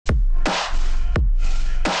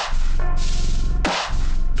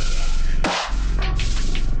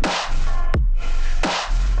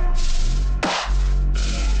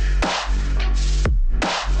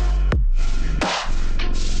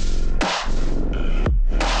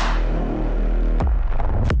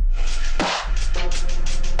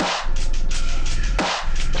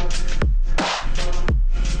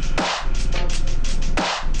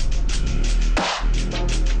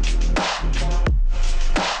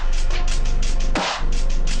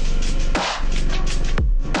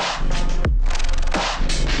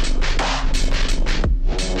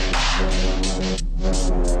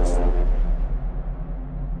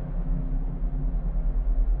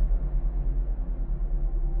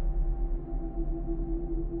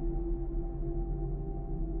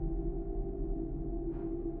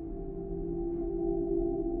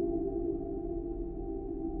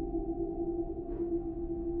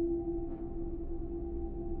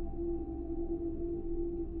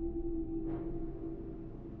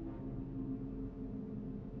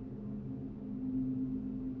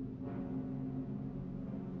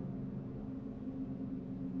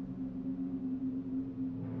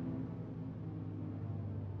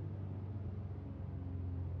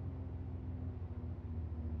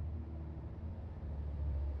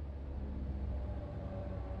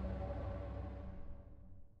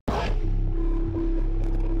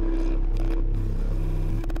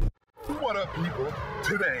What up, people?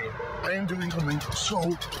 Today, I am doing something so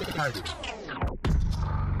exciting.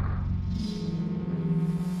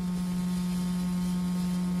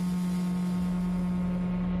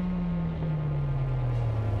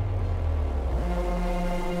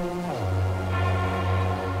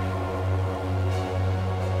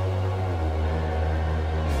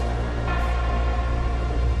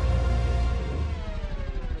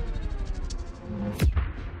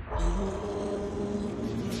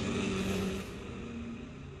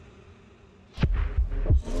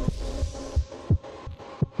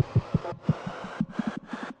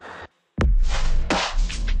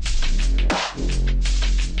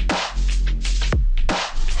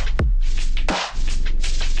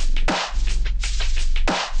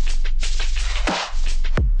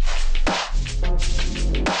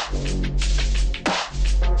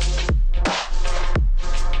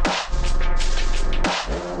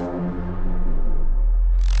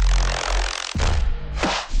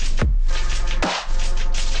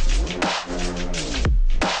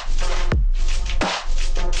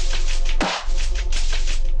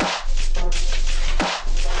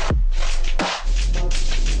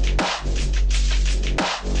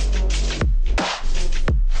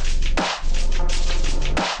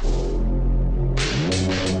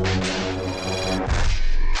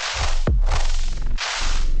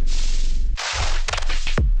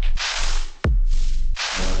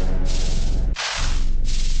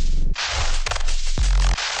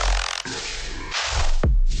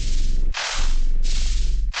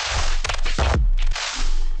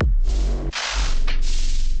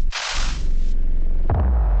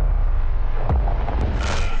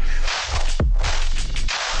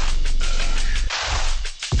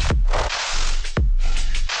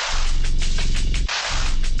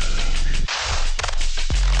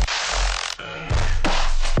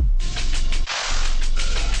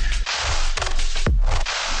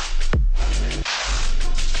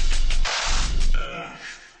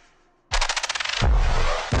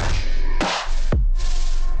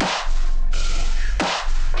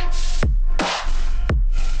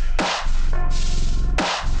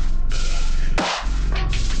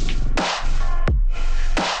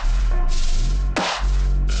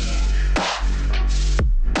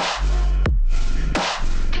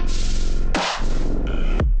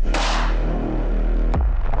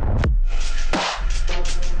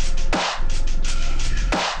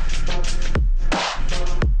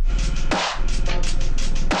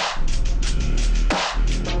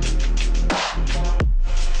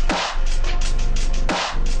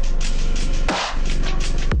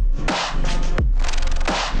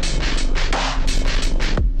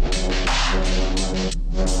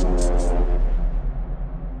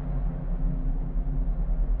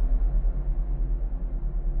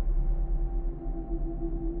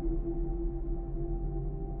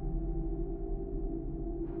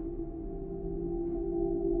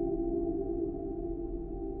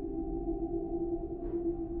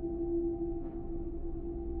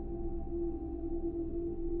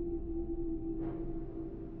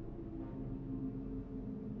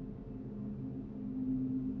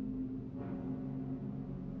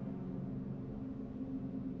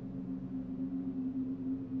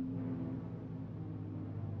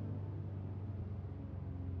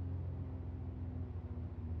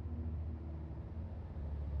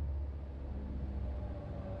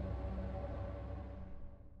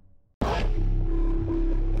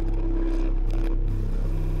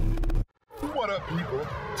 What up, people?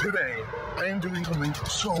 Today, I am doing something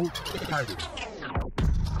so exciting.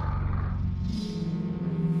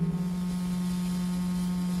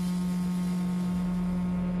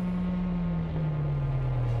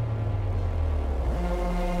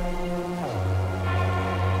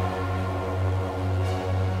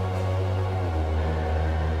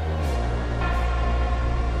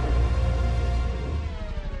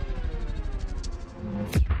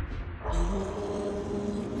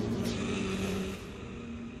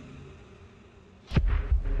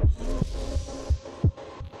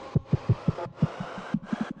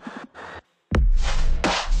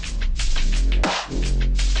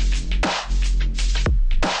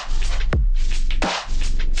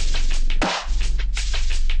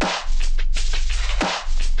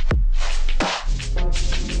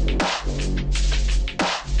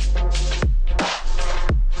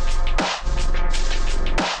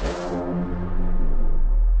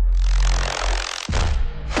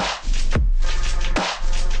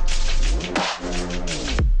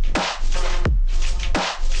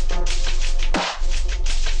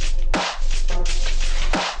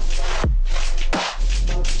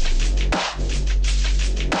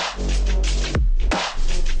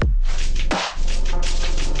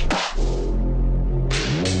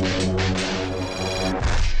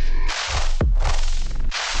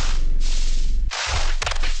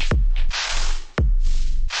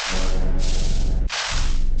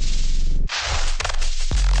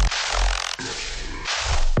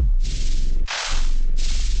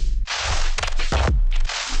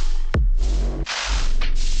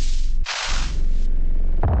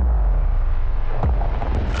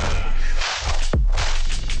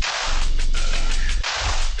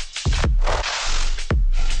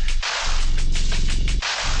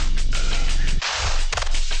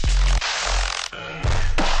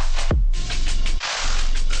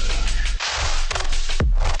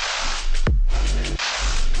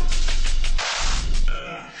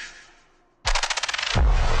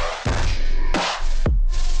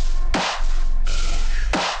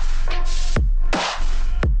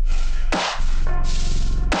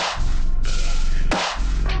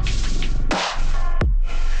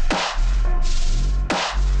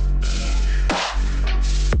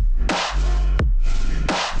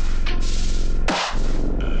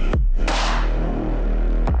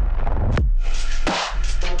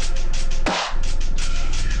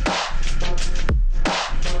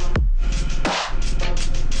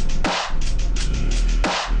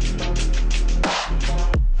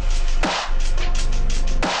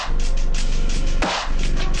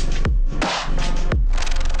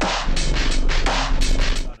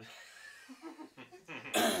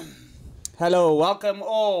 Hello, welcome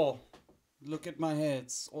all. Look at my hair,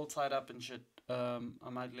 it's all tied up and shit. I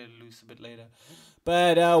might let it loose a bit later.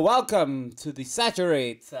 But welcome to the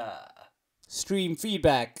Saturate stream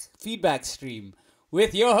feedback stream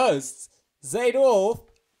with your hosts, ZAIN, Yo,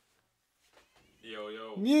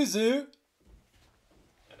 Muzu,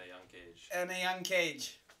 and a young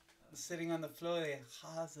cage. Sitting on the floor there,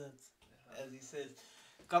 hazard, as he says.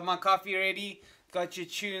 Got my coffee ready, got your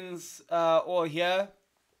tunes all here.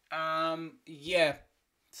 Yeah,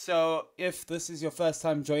 so if this is your first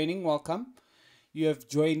time joining, welcome. You have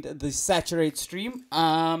joined the Saturate stream.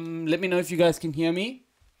 Let me know if you guys can hear me.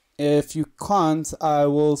 If you can't, I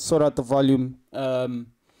will sort out the volume.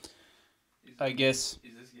 I guess.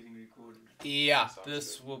 Is this getting recorded? Yeah,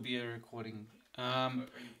 this will be a recording.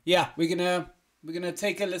 Yeah, we're gonna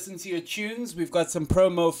take a listen to your tunes. We've got some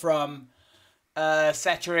promo from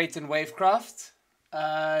SATURATE and Wavecraft.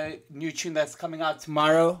 New tune that's coming out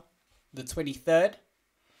tomorrow, the 23rd.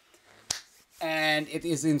 And it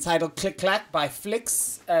is entitled Click Clack by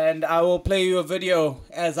Flix. And I will play you a video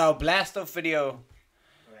as our blast off video.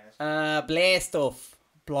 Blast off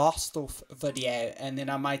video. And then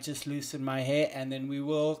I might just loosen my hair. And then we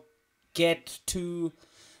will get to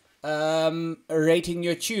rating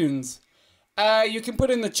your tunes. You can put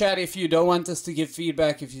in the chat if you don't want us to give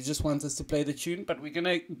feedback, if you just want us to play the tune. But we're going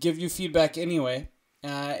to give you feedback anyway.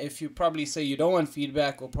 If you probably say you don't want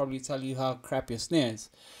feedback, we'll probably tell you how crap your snare is.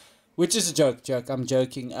 Which is a joke. I'm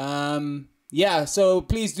joking. Yeah, so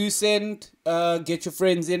please do send, get your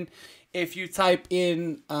friends in. If you type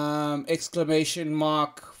in exclamation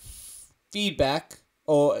mark feedback,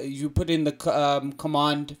 or you put in the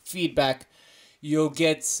command feedback, you'll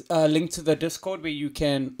get a link to the Discord where you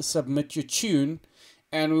can submit your tune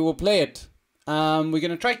and we will play it. We're going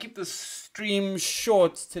to try to keep the stream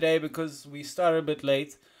short today because we started a bit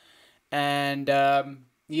late. And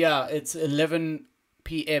yeah, it's 11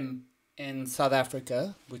 p.m. in South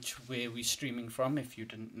Africa, where we're streaming from, if you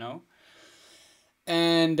didn't know.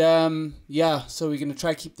 And yeah, so we're going to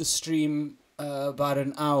try to keep the stream about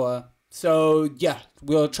an hour. So yeah,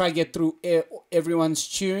 we'll try to get through everyone's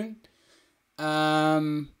tune.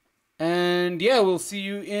 And yeah, we'll see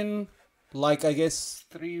you in, like, I guess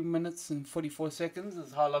 3 minutes and 44 seconds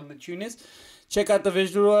is how long the tune is. Check out the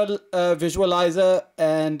visualizer,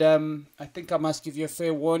 and I think I must give you a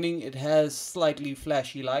fair warning. It has slightly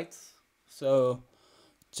flashy lights, so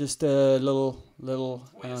just a little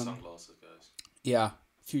Wear your sunglasses, guys. yeah,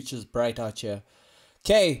 future's bright out here.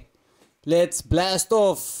 Okay, let's blast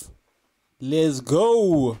off. Let's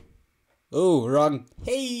go. Oh, wrong.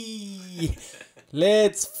 Hey,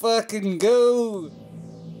 let's fucking go.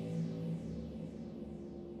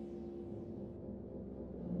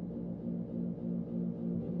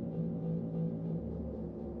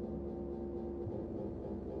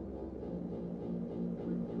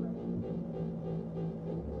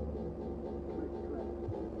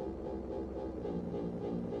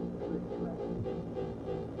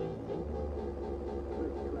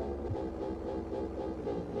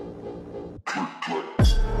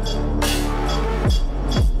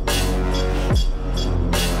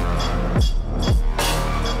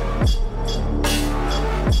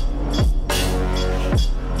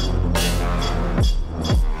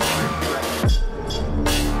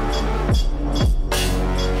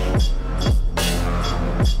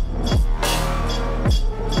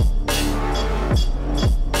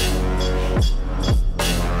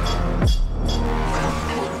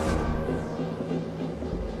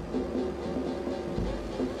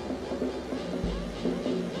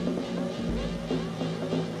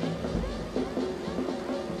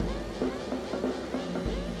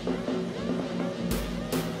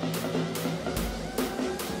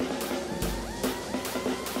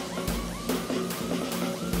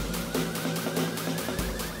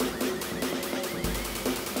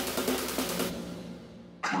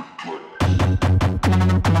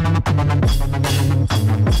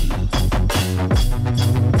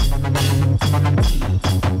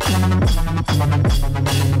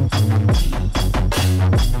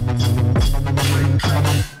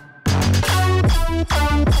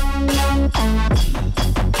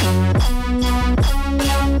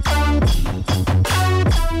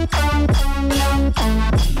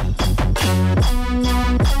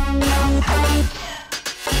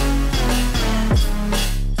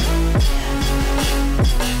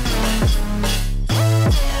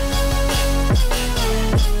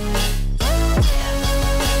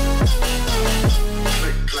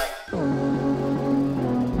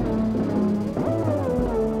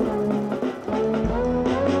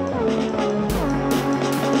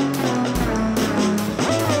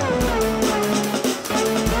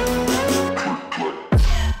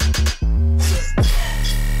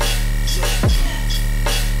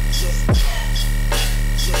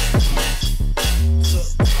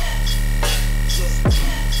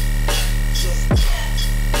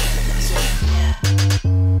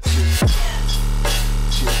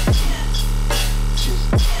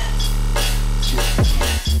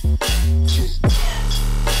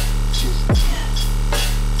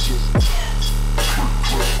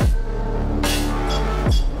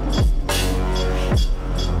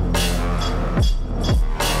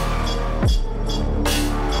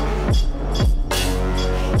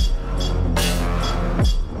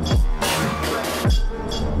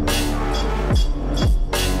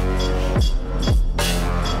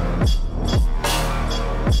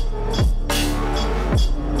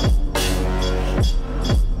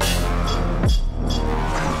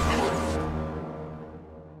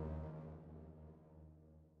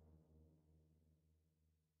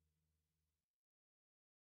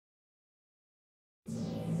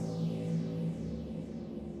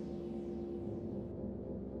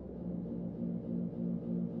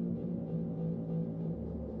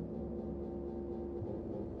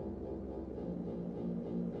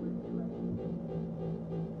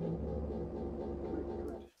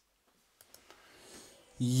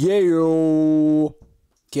 Yeah.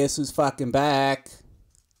 Guess who's fucking back?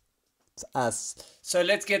 It's us. So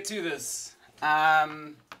let's get to this.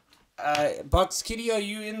 Box Kitty, are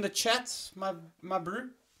you in the chat? My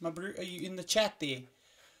brew? Are you in the chat there?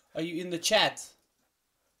 Are you in the chat?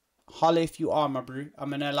 Holla if you are, my brew.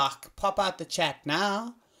 I'm gonna like pop out the chat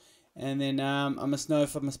now. And then I must know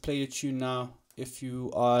if I must play your tune now if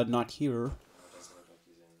you are not here.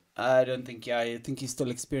 I don't think, yeah, I think he's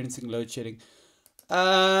still experiencing load shedding.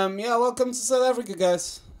 Yeah, welcome to South Africa,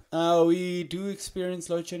 guys. We do experience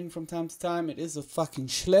load shedding from time to time. It is a fucking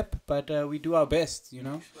schlep, but we do our best, you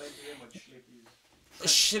know.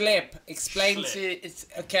 Schlep. Explain to it's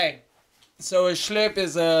okay. So a schlep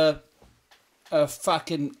is a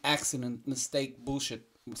fucking accident, mistake, bullshit,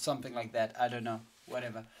 something like that. I don't know.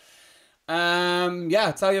 Whatever.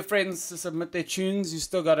 Yeah, tell your friends to submit their tunes. You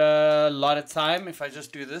still got a lot of time. If I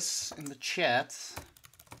just do this in the chat,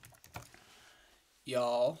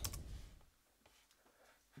 y'all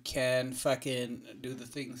can fucking do the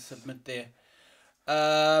thing, submit there.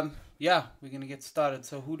 Yeah, we're gonna get started.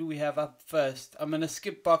 So who do we have up first? I'm gonna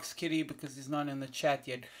skip Box Kitty because he's not in the chat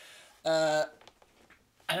yet. I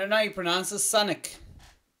don't know how you pronounce this. Sonic.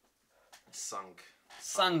 Sunk.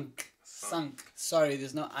 Sorry,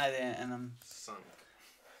 there's no I there, and Sunk.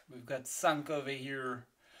 we've got Sunk over here.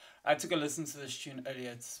 I took a listen to this tune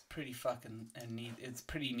earlier. It's pretty fucking neat. It's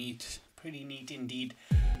pretty neat indeed.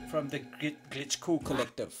 From the Glitch Cool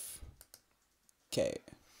Collective. Okay.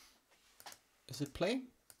 Is it playing?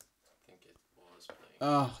 I think it was playing.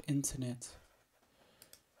 Oh, internet.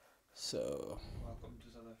 So. Welcome to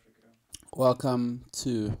South Africa. Welcome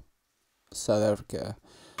to South Africa.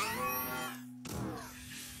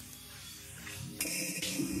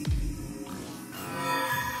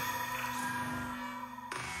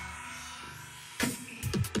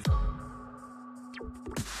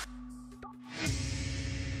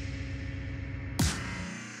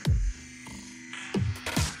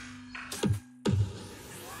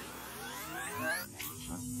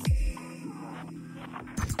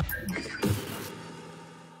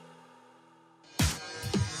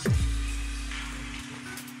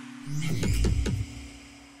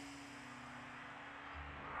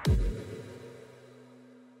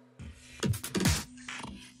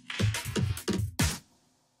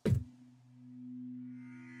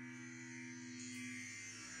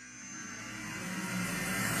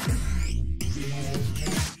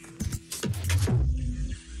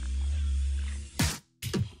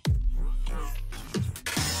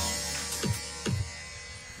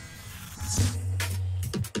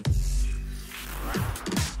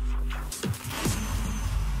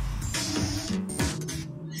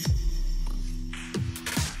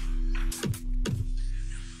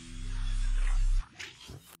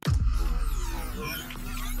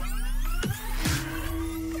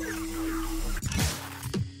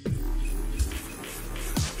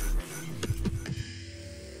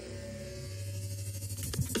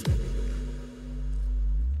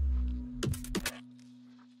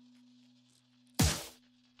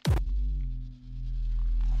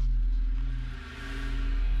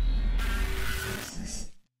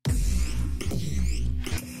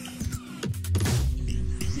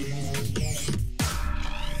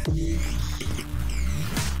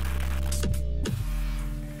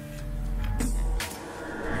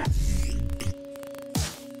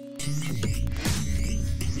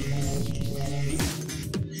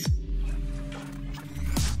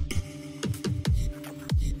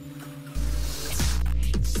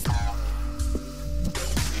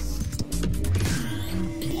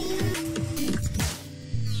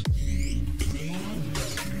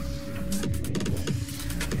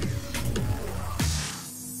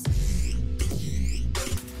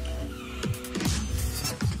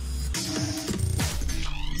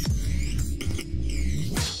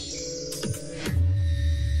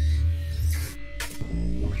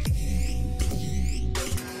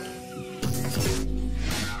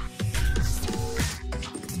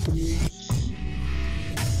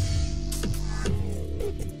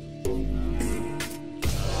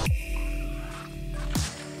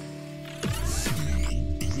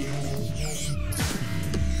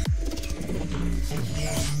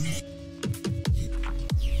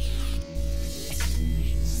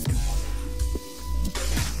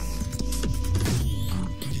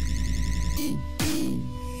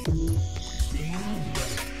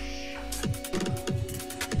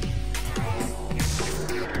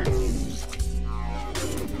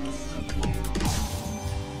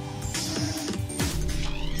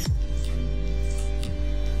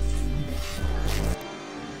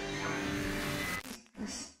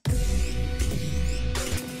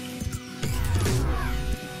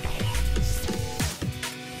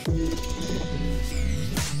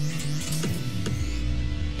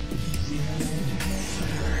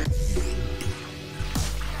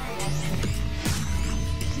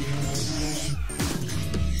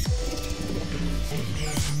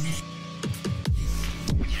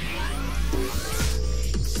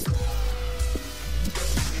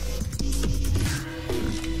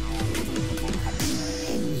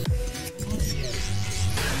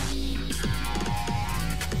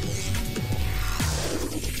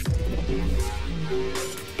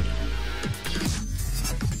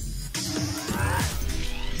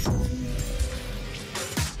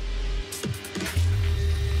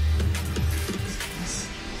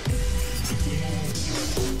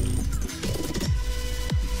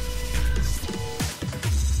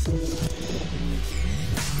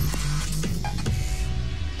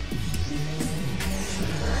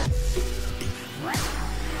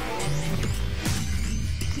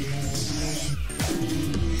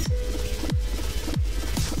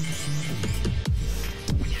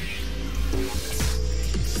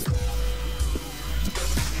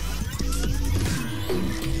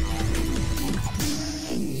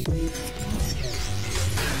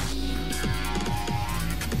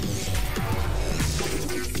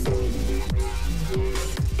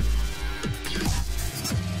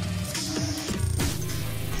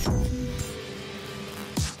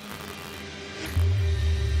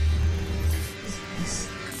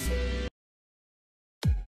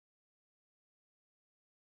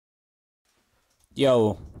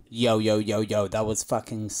 Yo, that was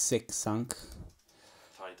fucking sick, Sunk.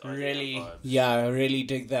 Tight Really, vibes. yeah, I really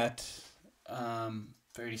dig that.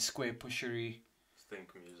 Very square pushery. Think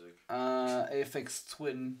music. FX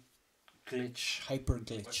Twin glitch, hyper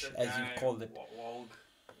glitch, as you've called it. Wolg.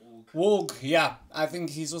 Wolg, yeah, I think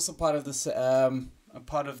he's also part of this, a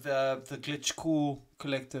part of the Glitch Cool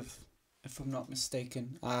collective, if I'm not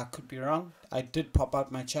mistaken. I could be wrong. I did pop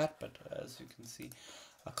out my chat, but as you can see,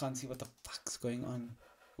 I can't see what the fuck's going on.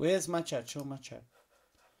 Where's my chat? Show my chat.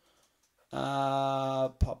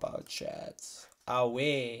 Pop out chats.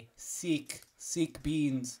 Away. Seek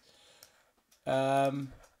beans.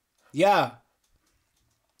 Yeah.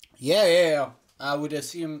 I would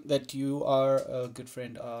assume that you are a good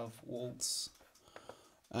friend of Waltz.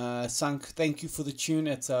 Sunk, thank you for the tune.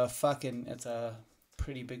 It's a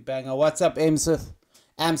pretty big banger. What's up, Amsith?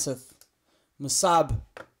 Musab.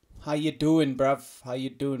 How you doing, bruv?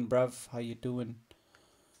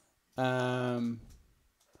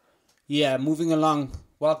 Yeah, moving along.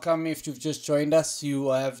 Welcome if you've just joined us. You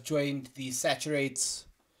have joined the SATURATE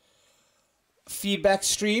feedback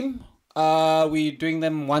stream. We're doing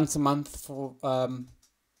them once a month for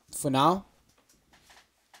now.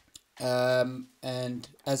 And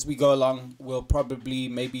as we go along, we'll probably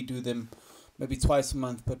maybe do them maybe twice a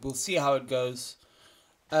month, but we'll see how it goes.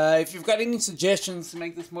 If you've got any suggestions to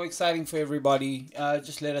make this more exciting for everybody,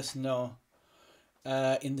 just let us know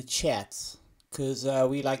in the chat, because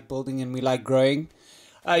we like building and we like growing.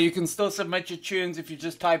 You can still submit your tunes if you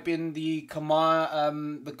just type in the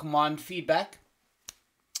command feedback.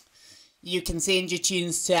 You can send your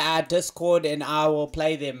tunes to our Discord and I will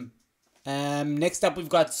play them. Next up we've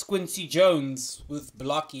got Squincy Jones with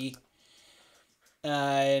Blocky.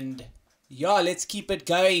 And yeah, let's keep it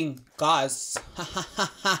going, guys.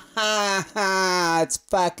 It's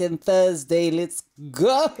fucking Thursday. Let's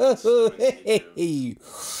go.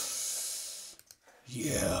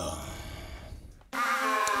 Yeah.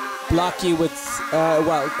 Blocky with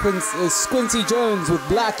Squincy Jones with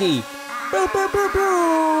Blocky. Boo, boo, boo,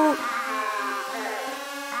 boo.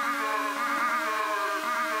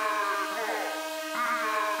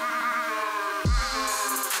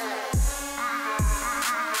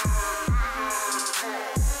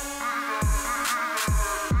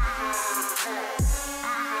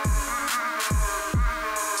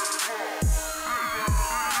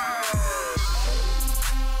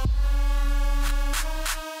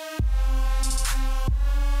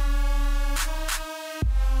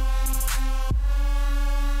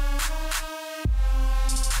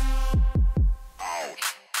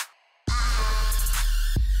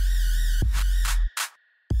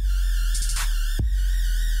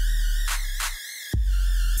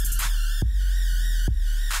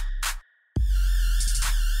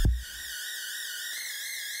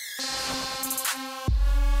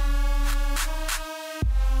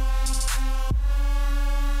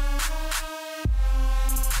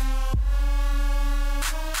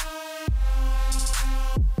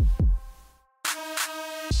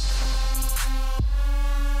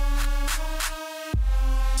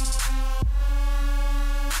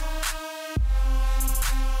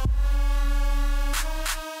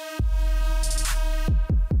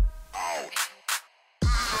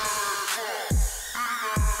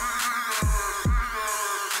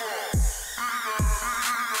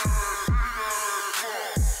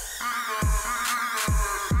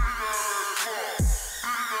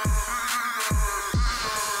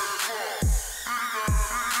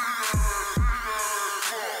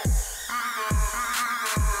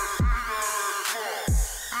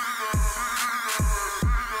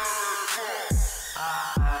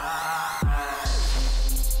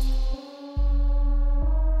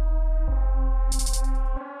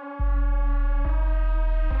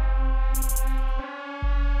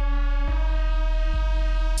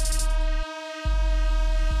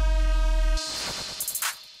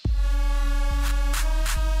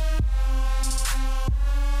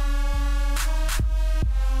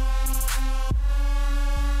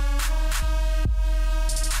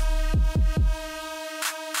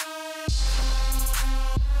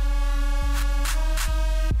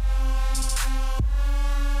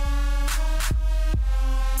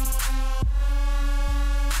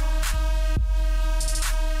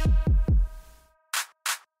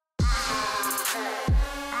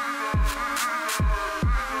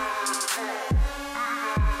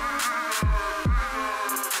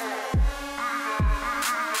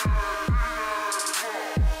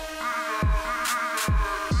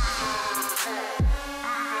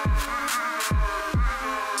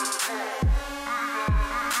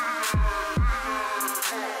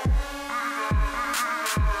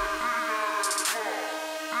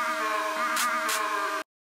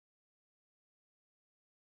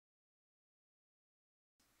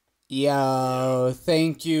 Yo,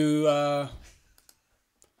 thank you,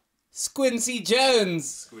 Squincy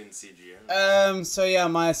Jones. Squincy Geo. So yeah,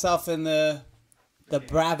 myself and the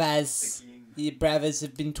Bravas, the Bravas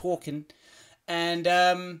have been talking, and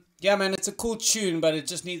yeah, man, it's a cool tune, but it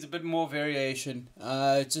just needs a bit more variation.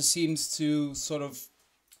 It just seems to sort of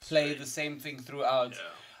play the same thing throughout.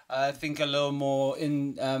 Yeah. I think a little more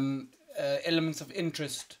in elements of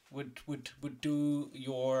interest would do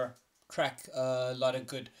your track a lot of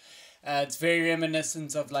good. It's very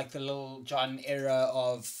reminiscent of like the Lil Jon era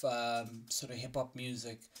of sort of hip hop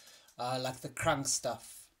music, like the crunk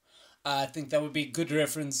stuff. I think that would be a good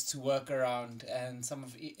reference to work around, and some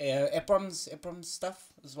of Eprom's stuff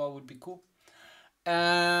as well would be cool.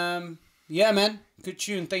 Yeah, man, good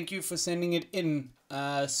tune. Thank you for sending it in,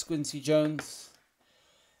 Squincy Jones.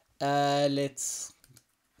 Let's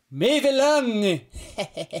move along.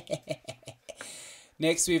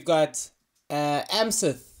 Next, we've got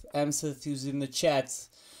Amsith. Amsith, who's in the chat.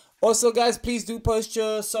 Also, guys, please do post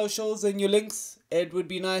your socials and your links. It would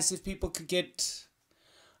be nice if people could get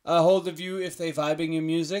a hold of you if they're vibing your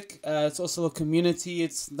music. It's also a community.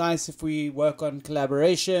 It's nice if we work on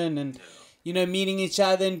collaboration and, you know, meeting each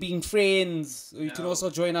other and being friends. You can also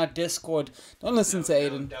join our Discord. Don't listen to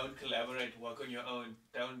Aiden. Don't collaborate. Work on your own.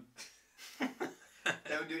 Don't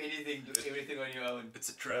do anything. Do everything on your own. It's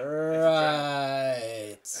a trap.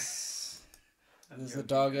 Right. There's a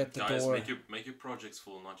dog at the Guys, door. make your projects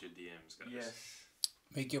full, not your DMs, guys. Yes.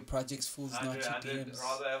 Make your projects fools, not your 100, DMs.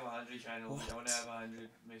 rather have 100 channels. What? You don't want to have 100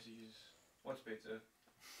 messages. What's better?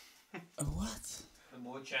 What? The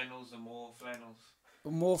more channels, the more flannels.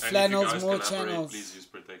 More And if you flannels, guys more collaborate, channels. Please use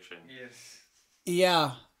protection. Yes.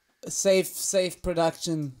 Yeah, safe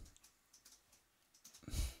production.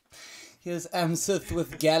 Here's Amsith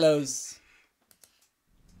with Gallows.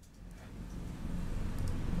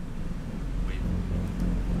 Wait.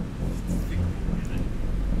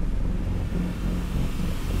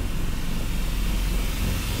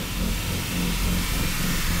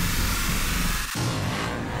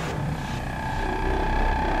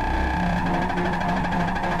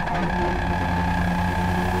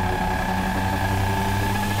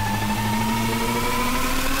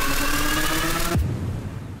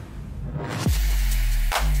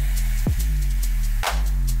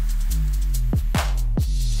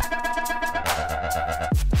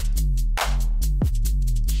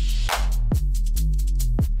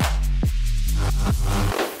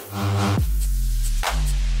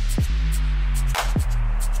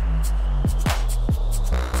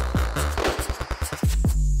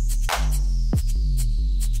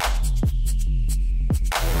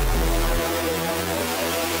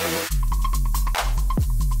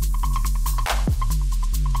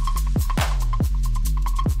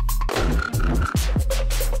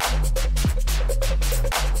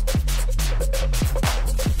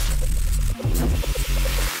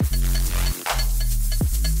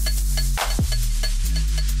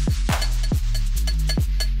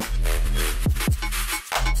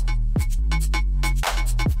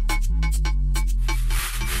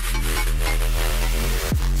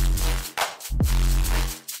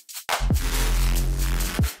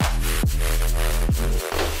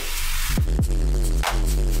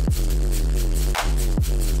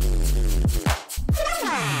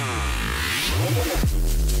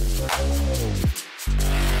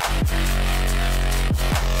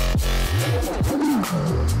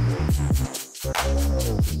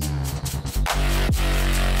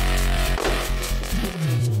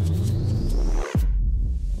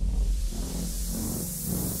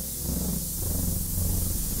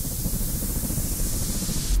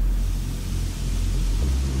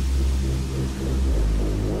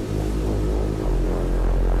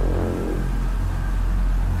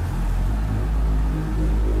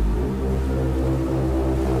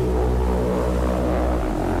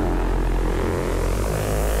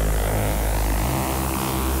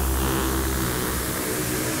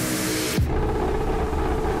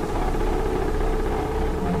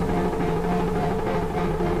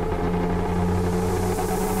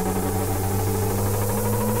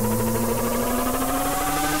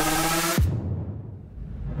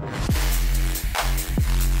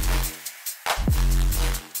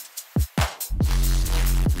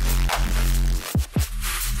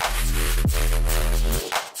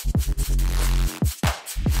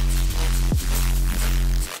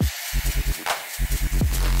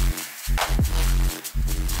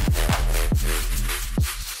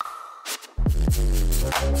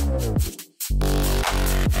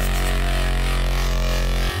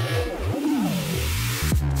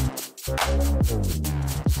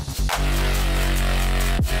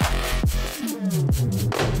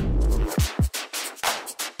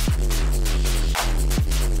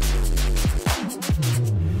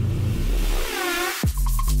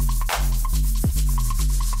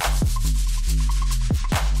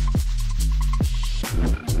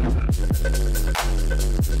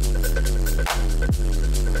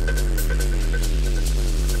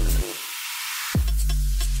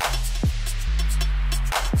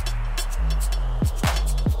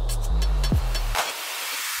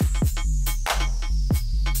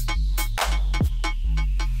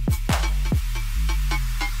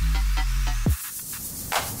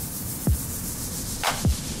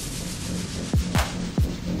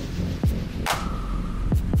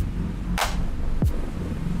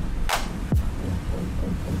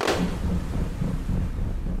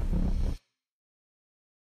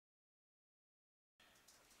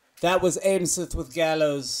 That was Amsith with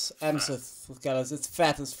Gallows. Amsith with Gallows. It's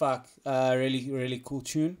fat as fuck. Really, really cool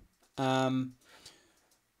tune.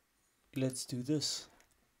 Let's do this.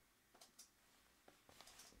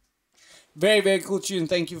 Very, very cool tune.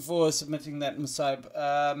 Thank you for submitting that, Masaib.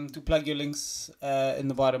 To plug your links in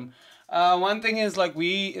the bottom. One thing is, like,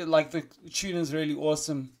 the tune is really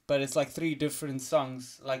awesome, but it's like 3 different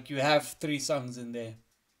songs. Like, you have 3 songs in there.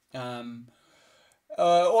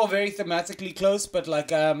 All very thematically close, but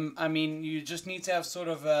like, I mean, you just need to have sort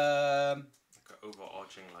of like an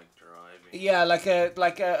overarching, like, driving. Yeah, like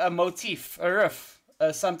a motif, a riff,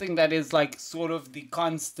 something that is like sort of the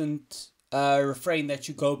constant refrain that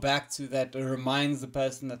you go back to, that reminds the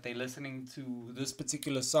person that they're listening to this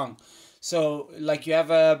particular song. So like you have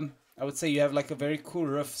I would say you have like a very cool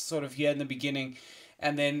riff sort of here in the beginning,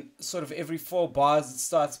 and then sort of every 4 bars it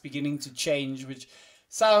starts beginning to change, which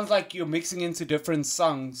sounds like you're mixing into different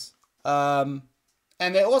songs. And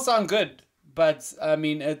they all sound good, but I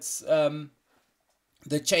mean, it's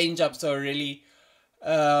the change ups are really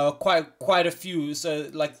quite a few. So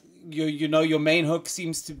like you know, your main hook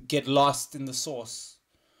seems to get lost in the source.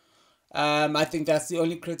 I think that's the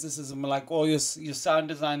only criticism. Like all your sound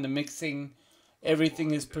design, the mixing,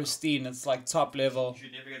 everything is pristine. It's like top level. You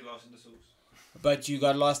should never get lost in the source. But you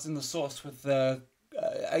got lost in the source with the.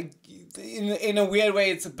 In a weird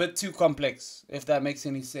way, it's a bit too complex, if that makes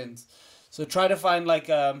any sense. So try to find like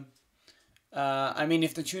I mean,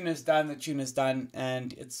 if the tune is done, the tune is done,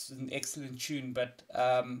 and it's an excellent tune. But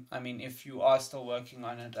I mean, if you are still working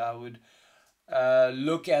on it, I would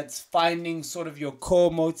look at finding sort of your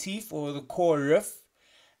core motif or the core riff,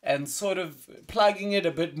 and sort of plugging it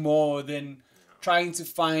a bit more than trying to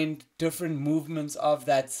find different movements of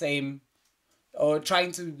that same, or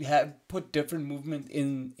trying to put different movement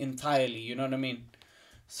in entirely. You know what I mean?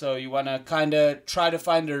 So you want to kind of try to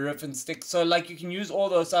find a riff and stick. So like you can use all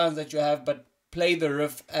those sounds that you have, but play the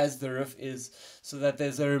riff as the riff is, so that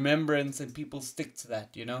there's a remembrance and people stick to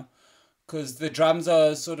that, you know? Because the drums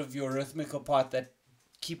are sort of your rhythmical part that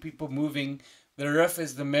keep people moving. The riff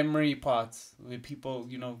is the memory part where people,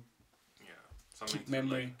 you know, something keep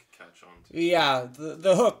memory. Like, catch on to. Yeah,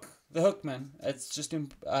 the hook, man. It's just,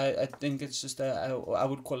 I think it's just I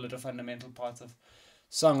would call it a fundamental part of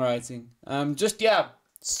songwriting.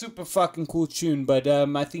 Super fucking cool tune, but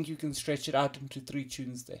I think you can stretch it out into 3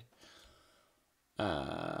 tunes there.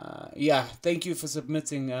 Thank you for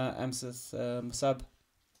submitting, Amsith Masab.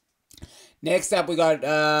 Next up, we got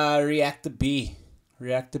Reactive B.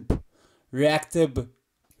 Reactive. Brendan.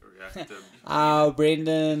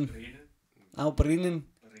 Brendan.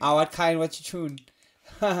 What kind? What you tune?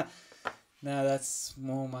 No, that's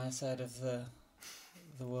more my side of the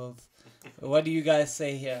world. What do you guys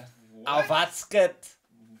say here? Watsket.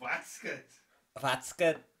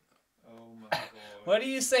 Watsket. Oh my god. What do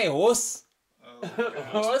you say, horse? Oh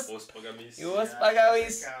Horse? Horse pagamis. Horse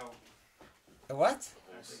pagamis. cow. What?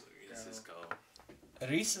 Horse, he says cow.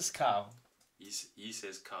 Reese's cow. He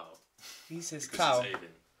says cow. He says Because cow. he's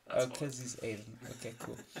Aiden. That's Oh, because he's Aiden. Okay,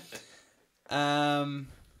 cool.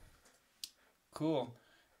 Cool.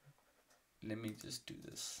 Let me just do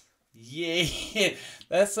this. Yeah,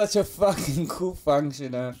 that's such a fucking cool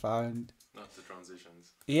function I found. Not the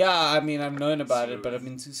transitions. Yeah, I mean, I've known about it, but I've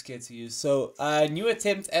been too scared to use. So, new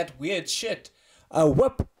attempt at weird shit. A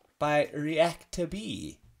Whoop by Reactor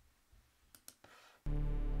B.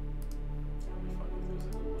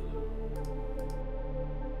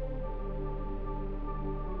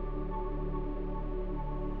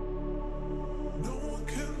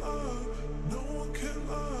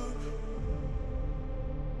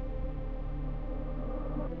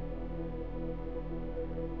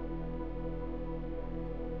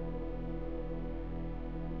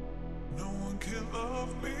 Can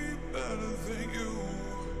love me better than you.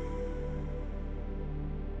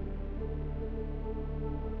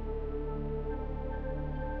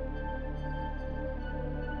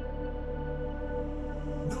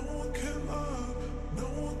 No one can love, no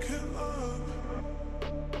one can love.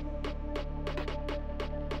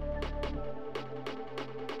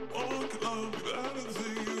 No one can love me better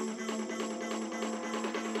than you.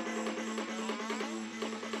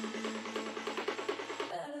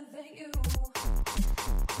 Better than you.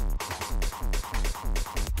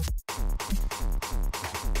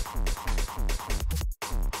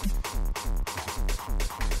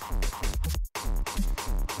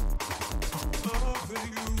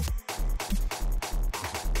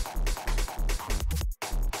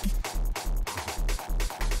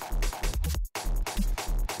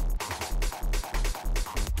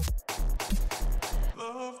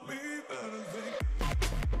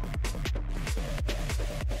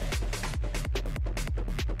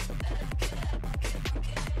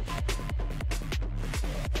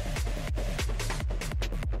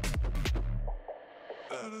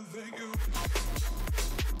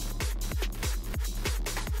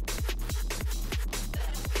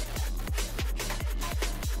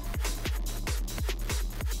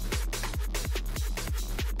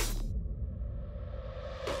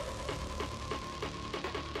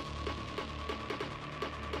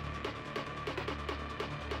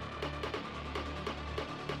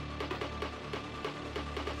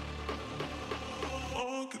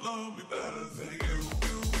 love me better than you.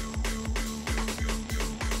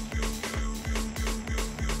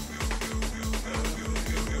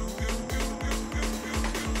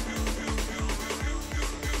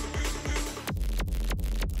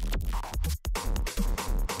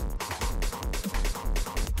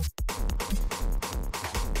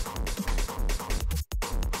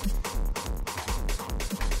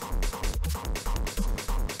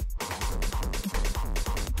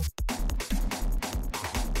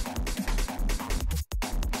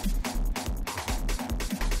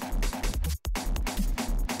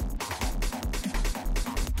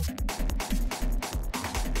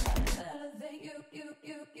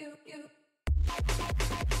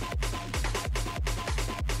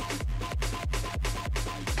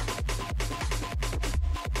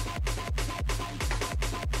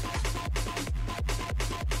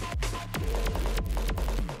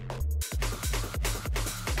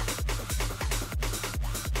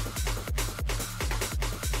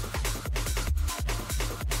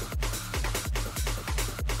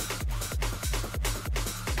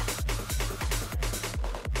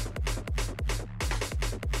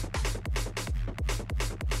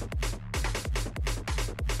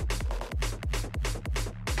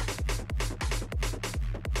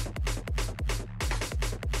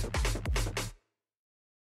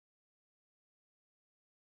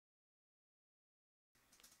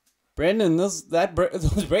 Brendan, those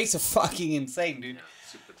breaks are fucking insane, dude. Yeah,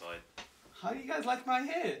 super tight. How do you guys like my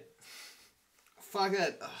hair? Fuck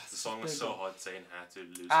it. The song was so hot, Zayn had to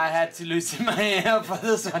lose. I had to loosen my hair for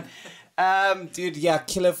this one. Dude, yeah,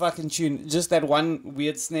 killer fucking tune. Just that one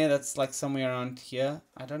weird snare that's like somewhere around here.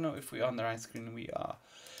 I don't know if we're on the right screen. We are.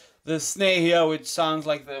 The snare here, which sounds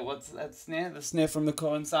like the, what's that snare? The snare from the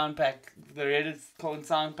Cohen sound pack. The Reddit Cohen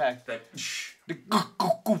sound pack. That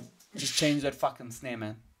Just change that fucking snare,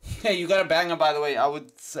 man. Hey, you got a banger, by the way. I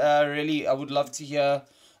would I would love to hear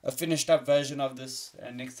a finished up version of this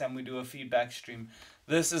next time we do a feedback stream.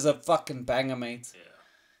 This is a fucking banger, mate.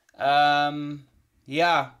 Yeah.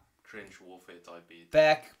 Yeah. Cringe warfare type beat.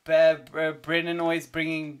 Brendan always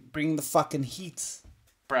bring the fucking heat,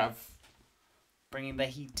 bruv. Bringing the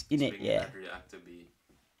heat in it, yeah. That reactor beat.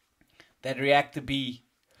 That reactor B.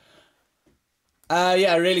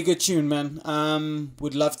 Yeah, really good tune, man.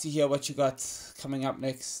 Would love to hear what you got coming up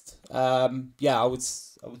next. Yeah, I would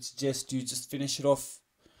suggest you just finish it off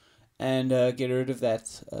and get rid of that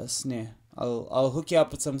snare. I'll hook you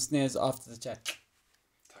up with some snares after the chat.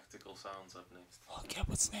 Tactical sounds up next. I'll hook you up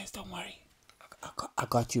with snares, don't worry. I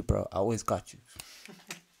got you, bro. I always got you.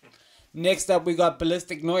 Next up, we got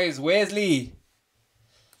Ballistic Noise. Wesley.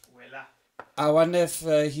 I wonder if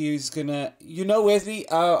he's gonna. You know, Wesley.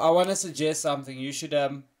 I want to suggest something. You should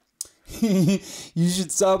you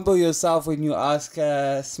should sample yourself when you ask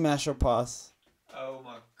smash or pass. Oh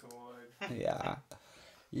my god. Yeah,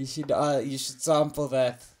 you should sample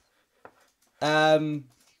that.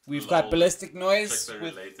 We've got Ballistic Noise Check the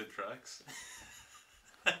with related tracks.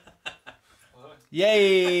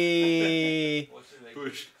 yay.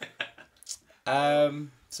 Push.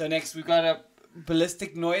 So next we got a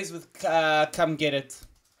Ballistic Noise with Come Get It.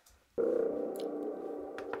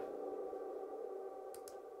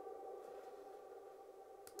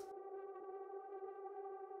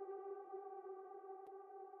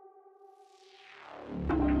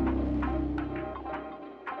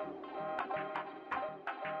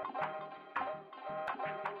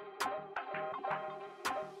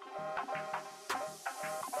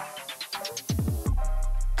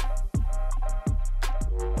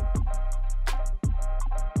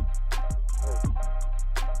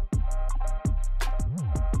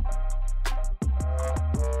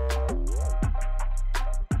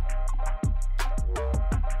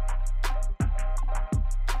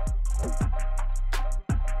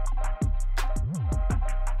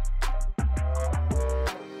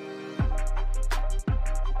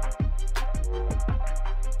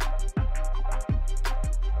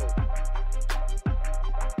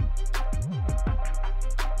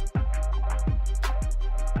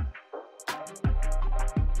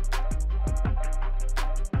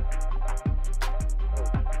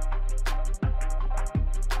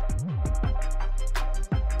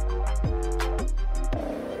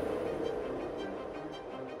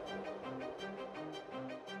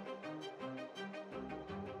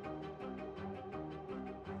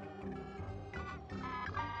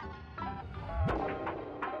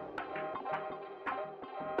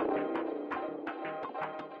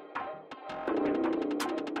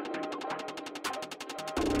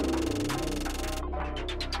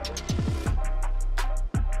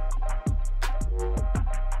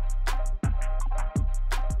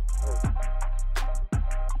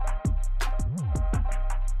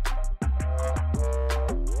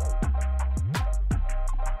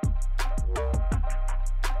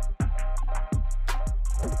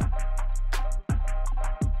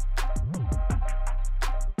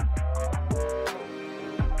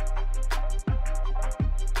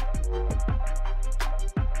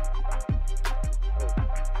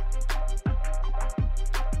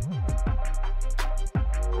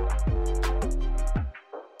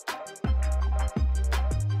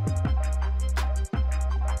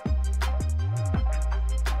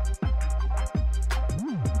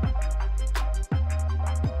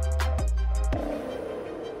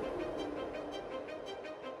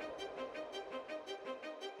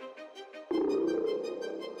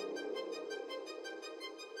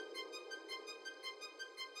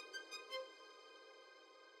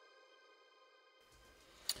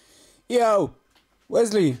 Yo,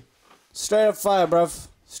 Wesley, straight up fire, bruv.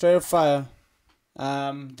 Straight up fire.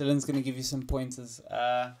 Dylan's gonna give you some pointers.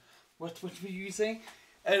 What were you saying?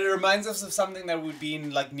 It reminds us of something that would be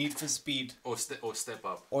in like Need for Speed Or step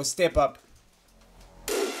up. or Step Up.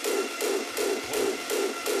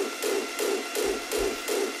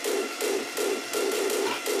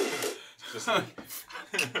 Just like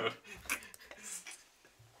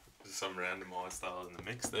just some random art style in the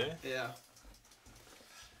mix there. Yeah.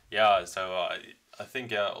 Yeah, so I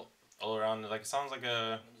think all around like it sounds like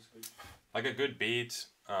a good beat.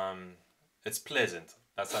 It's pleasant.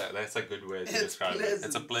 That's a good way to describe it.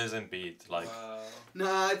 It's a pleasant beat. Like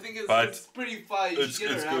Nah, I think But it's pretty fire. You should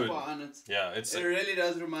get a it's rapper good. on it. yeah, it's It really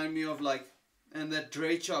does remind me of like, and that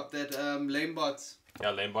Dre chop, that Lamebots. yeah.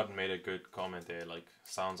 Lamebot made a good comment there. Like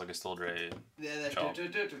sounds like a still Dre. Yeah, that Chop.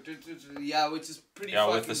 yeah, which is pretty Yeah,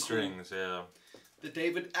 fucking with the cool. strings. Yeah. The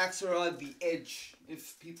David Axelrod, The Edge,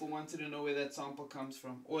 if people wanted to know where that sample comes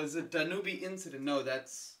from. Or is it Danube Incident? No,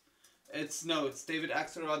 it's David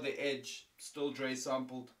Axelrod, The Edge, still Dre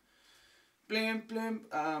sampled. Blim blim,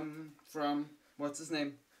 from, what's his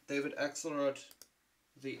name? David Axelrod,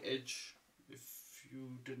 The Edge, if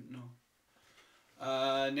you didn't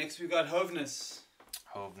know. Next we got Hoveness.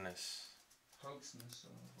 Hoveness. Hoaxness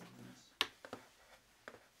or Hoveness.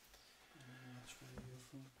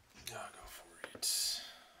 Yeah, go for it.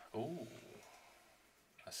 Ooh.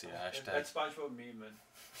 I see a hashtag. That's SpongeBob meme,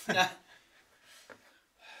 man.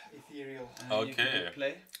 Ethereal. You can Okay. hit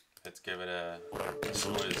play. Let's give it a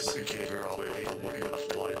noise.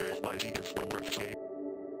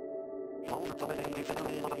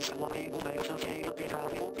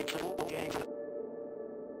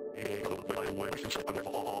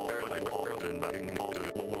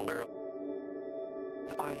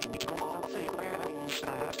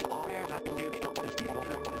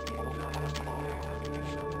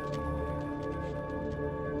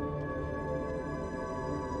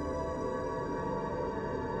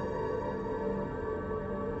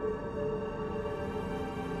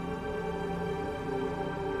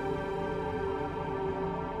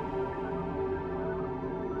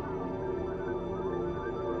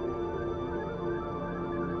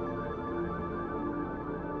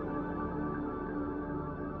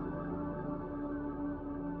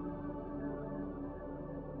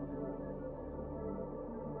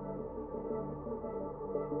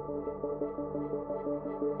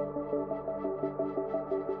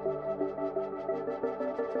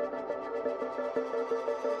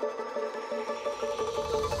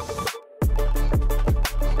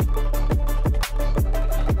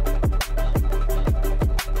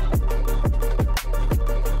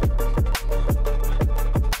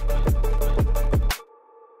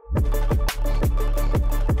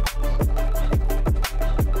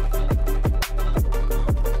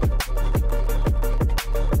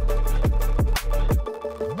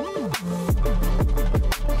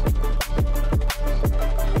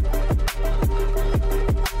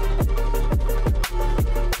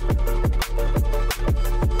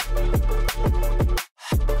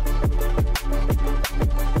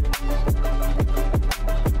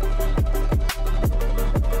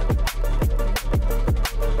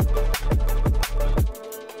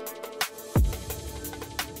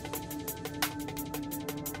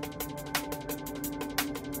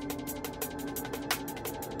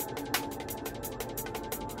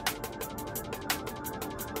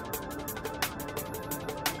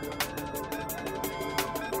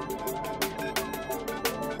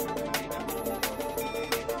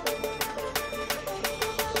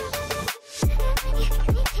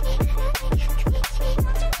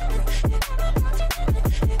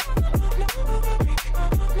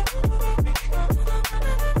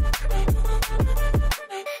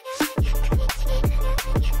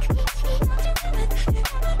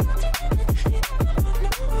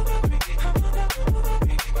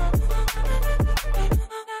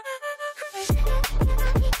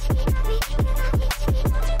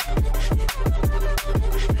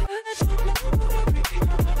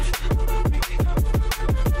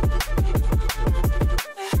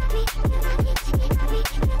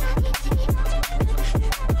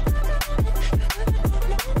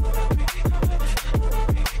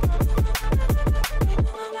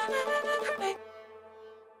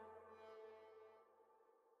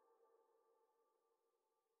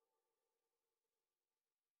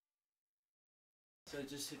 So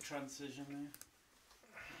just hit transition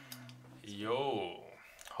there. Yo,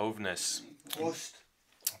 Hoveness. Worst.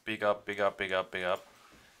 Big up, big up, big up, big up.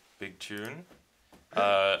 Big tune.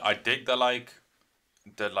 I dig the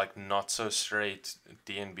not so straight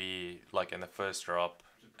DNB like in the first drop,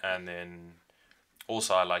 and then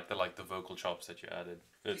Also, I like the vocal chops that you added.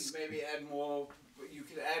 It's Maybe add more. You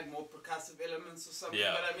could add more percussive elements or something.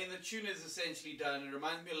 Yeah. But I mean, the tune is essentially done. It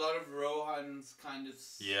reminds me a lot of Rohan's kind of.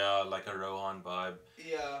 yeah, like a Rohan vibe.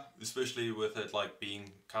 Yeah. Especially with it like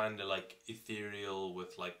being kind of like ethereal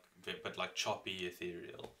with like but like choppy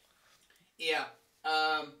ethereal. Yeah.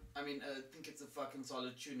 I mean, I think it's a fucking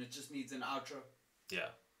solid tune. It just needs an outro. Yeah,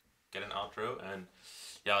 get an outro and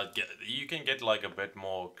yeah, you can get like a bit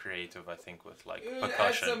more creative. I think with like You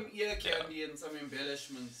percussion. add some ear candy and some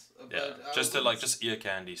embellishments. Yeah, But just to like just ear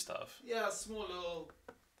candy stuff. Yeah, small little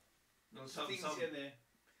things here and there.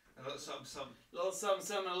 Little some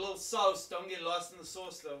and a little sauce. Don't get lost in the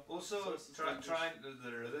sauce though. Also, Sauce is trying dangerous.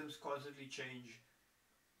 the rhythms constantly change,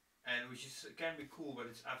 and which is can be cool, but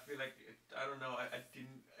it's I feel like I don't know. I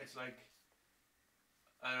didn't. It's like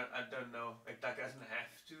I don't know. Like that doesn't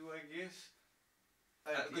have to. I guess.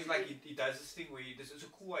 Because like he does this thing where this is a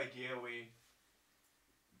cool idea where he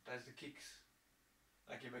does the kicks,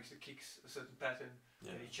 like he makes the kicks a certain pattern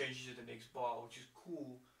and he changes it the next bar, which is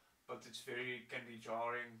cool, but it's can be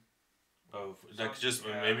jarring. Oh, like just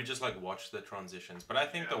maybe just like watch the transitions. But I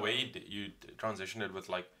think the way you transitioned it with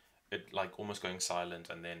like it like almost going silent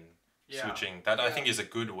and then switching, that I think is a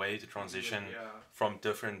good way to transition from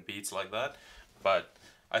different beats like that. But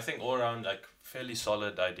I think all around like fairly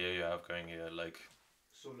solid idea you have going here, like.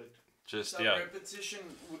 Solid. Just Some repetition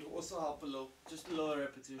would also help a little. Just a little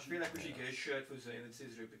repetition. I feel like we should get a shirt for ZAIN that says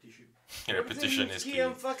repetition. Repetition is key.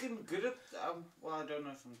 I'm fucking good at. Well, I don't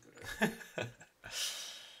know if I'm good at.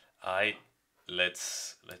 Alright,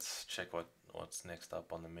 let's check what's next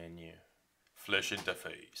up on the menu. Flesh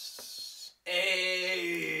interface.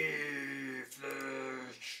 Hey,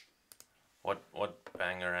 flesh. What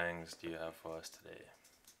bangerangs do you have for us today?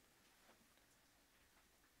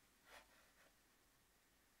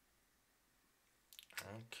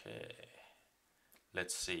 Okay,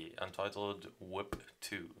 let's see. Untitled Whip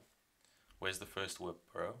 2. Where's the first whip,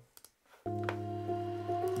 bro?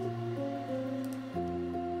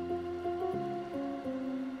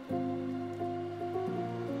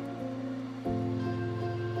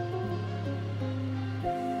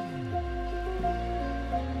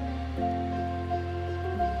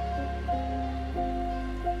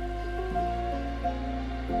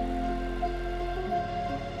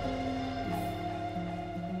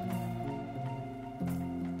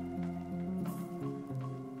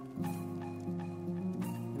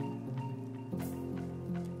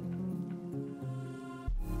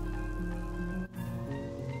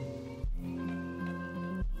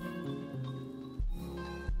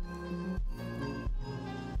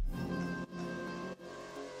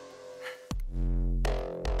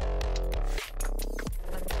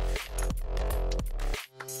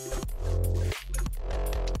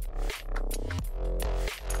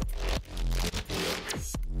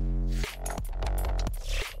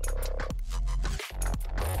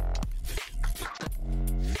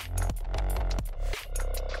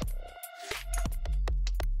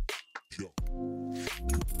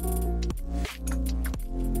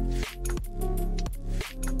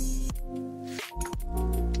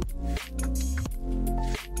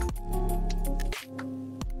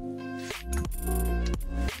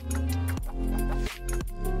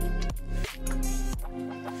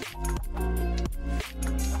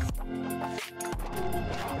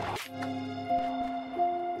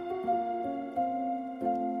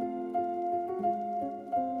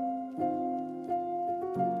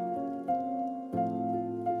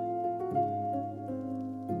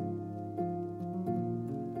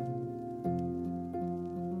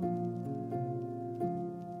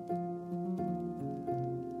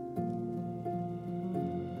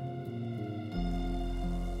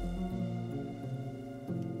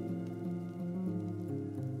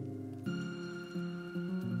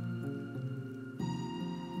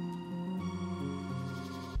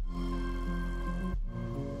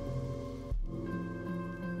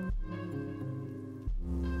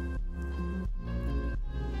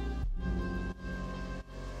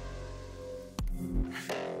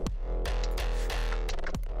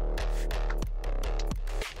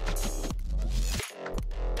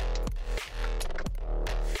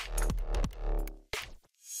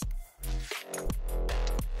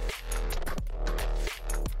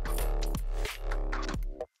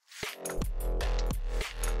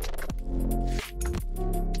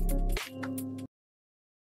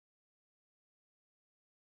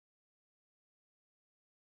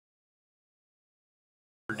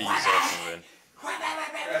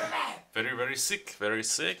 Very sick, very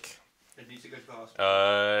sick. It needs to go fast.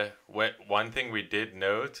 One thing we did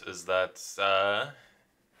note is that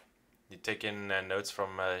You take in notes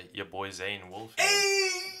from your boy ZAIN Wolf.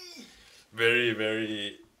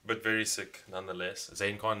 Very, but very sick nonetheless.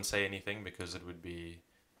 ZAIN can't say anything because it would be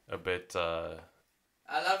a bit. I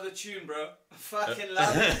love the tune, bro. I fucking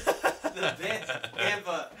love it. The best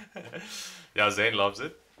ever. Yeah, ZAIN loves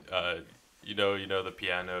it. You know the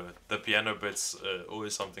piano. The piano bit's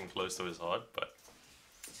always something close to his heart. But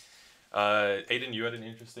Aiden, you had an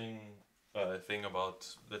interesting thing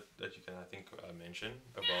about that you can mention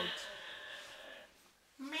about.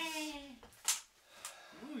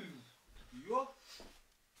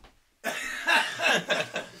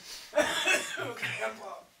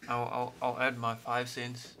 I'll add my 5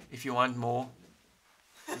 cents if you want more.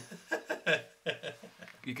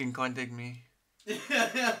 You can contact me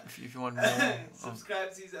if you want more.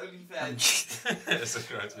 Subscribe to his OnlyFans.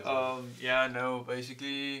 Yeah, no,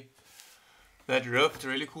 basically that riff, the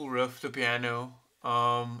really cool riff, the piano.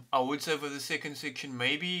 I would say for the second section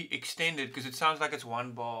maybe extend it because it sounds like it's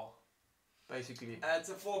 1 bar, basically. It's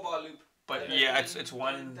a 4-bar loop. But yeah, it's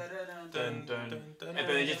one dun dun, and then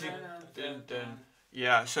they just dun dun.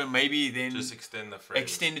 Yeah, so maybe then Just extend the phrase.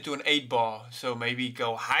 extend it to an 8-bar. So maybe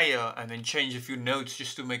go higher and then change a few notes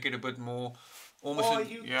just to make it a bit more, almost. Or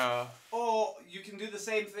Yeah. Or you can do the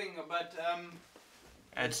same thing, but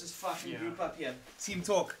let's just fucking group up here. Team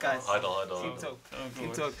talk, guys. Idle. Team talk.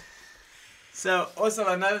 Team talk. So also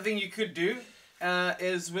another thing you could do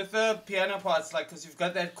is with the piano parts, like, because you've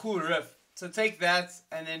got that cool riff. So take that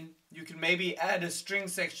and then you can maybe add a string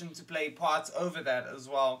section to play parts over that as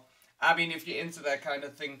well. I mean, if you're into that kind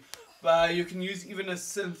of thing. But you can use even a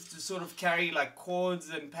synth to sort of carry like chords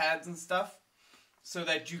and pads and stuff. So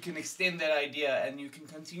that you can extend that idea and you can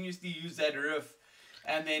continuously use that riff.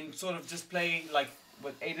 And then sort of just play like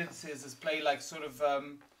what Aiden says is play like sort of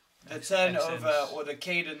the turnover or the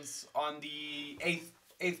cadence on the eighth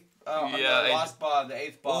on the last bar, the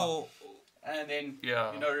 8th bar. And then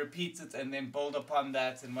repeat it and then build upon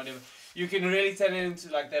that and whatever. You can really turn it into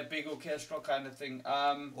like that big orchestral kind of thing.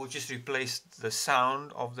 Or just replace the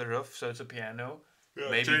sound of the riff, so it's a piano. Yeah,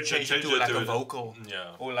 maybe change it to like a vocal.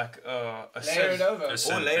 Yeah. Or like a layer it over.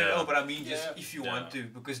 Or layer it over, but I mean just if you want to,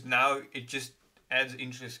 because now it just adds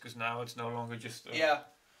interest, because now it's no longer just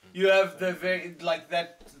you have the very like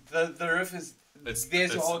that the riff is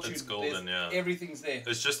there's a whole tune. It's golden, everything's there.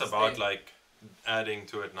 It's just about like adding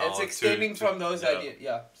to it now. It's extending from those ideas.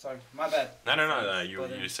 Yeah, sorry, my bad. No. You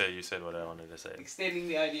said what I wanted to say. Extending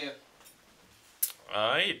the idea.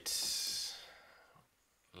 Alright.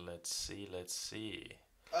 Let's see.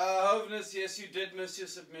 Hovness, yes, you did miss your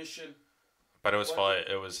submission. But it was fire.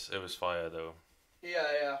 It was fire though.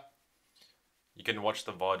 Yeah. You can watch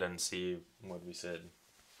the VOD and see what we said.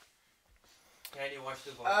 Can you watch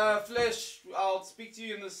the VOD? Flesh, I'll speak to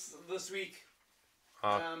you in this week.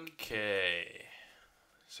 Okay.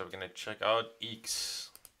 So we're gonna check out Eeks.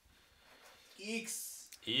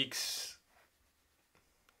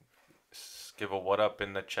 Give a what up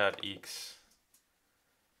in the chat, Eeks.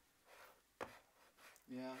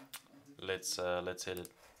 Yeah. Let's hit it.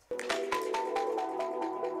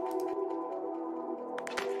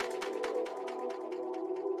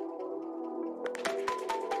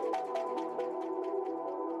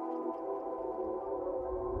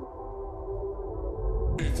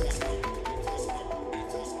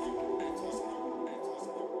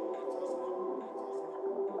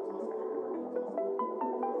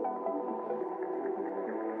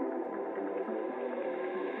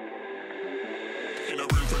 In a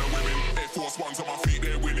room full of women, Air Force Ones on my feet,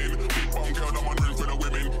 they're winning. Big bum girl, I'm on room full of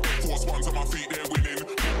women. Air Force Ones on my feet, they're winning.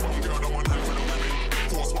 Big bum girl, I'm on room full of women. Air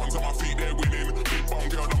Force Ones on my feet, they're winning. Big bum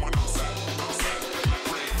girl, I'm on outside,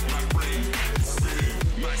 like rain, spinning,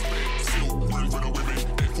 nice bed, still room full of women.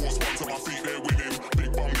 Air Force Ones on my feet, they're winning.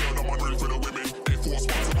 Big bum girl, I'm on room full of women. Air Force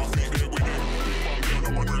Ones on my feet, they're winning. Big bum girl,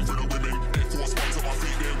 I'm on room full of women. Air Force Ones on my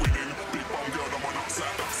feet, they're winning. Big bum girl, I'm on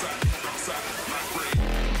outside, like rain.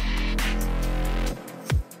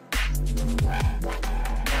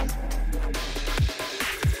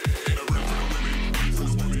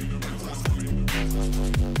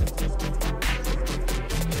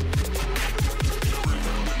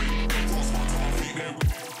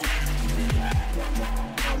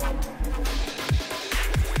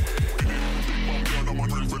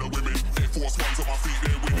 Force Ones on my feet,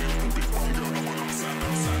 they're winning.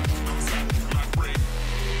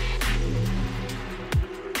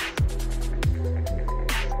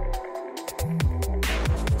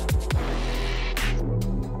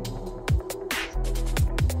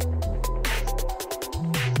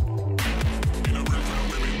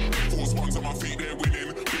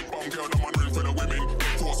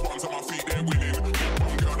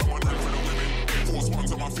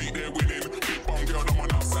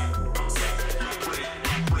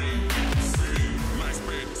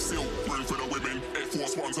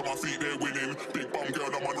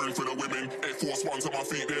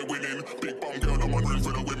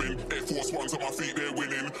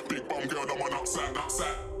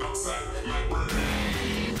 outside my brain.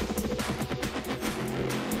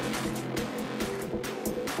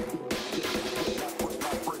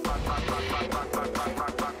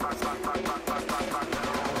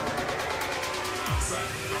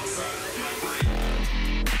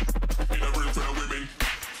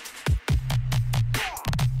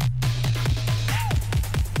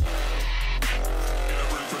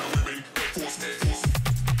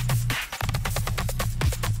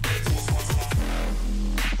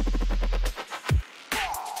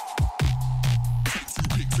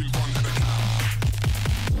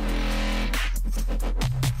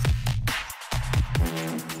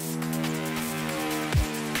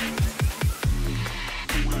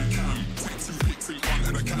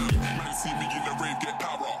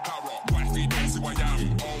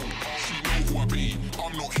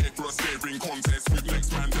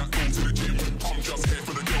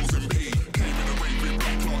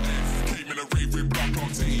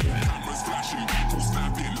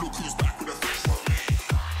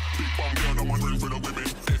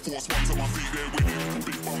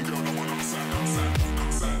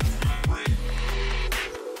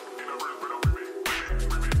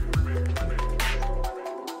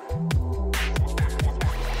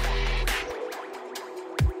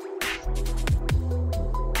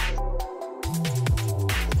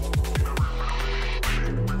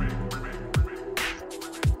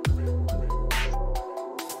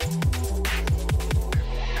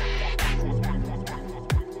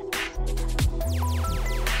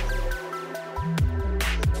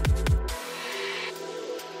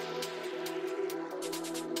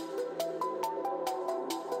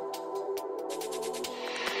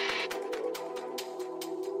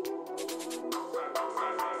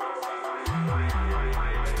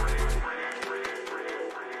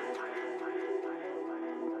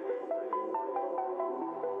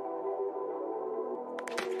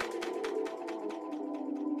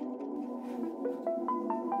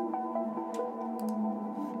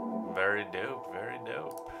 Very dope, very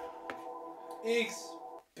dope. X,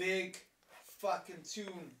 big fucking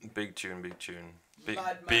tune. Big tune, big tune. Big,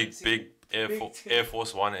 Mad big, Man big tune. Air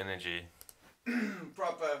Force One energy.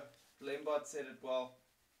 Proper. Lamebot said it well.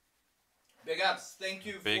 Big ups. Thank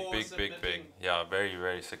you Big, for big, submitting. big, big. Yeah, very,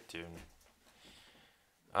 very sick tune.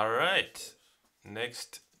 Alright.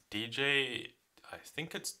 Next DJ, I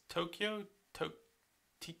think it's Tokyo?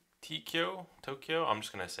 Tokyo? I'm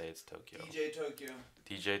just gonna say it's Tokyo. DJ Tokyo.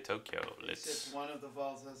 DJ Tokyo. Let's. Except one of the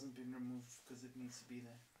vowels hasn't been removed because it needs to be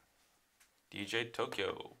there. DJ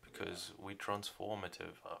Tokyo, because we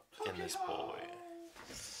transformative up in this boy.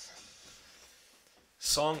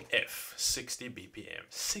 Song F, 60 BPM.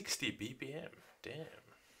 60 BPM, damn.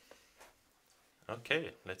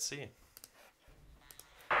 Okay, let's see.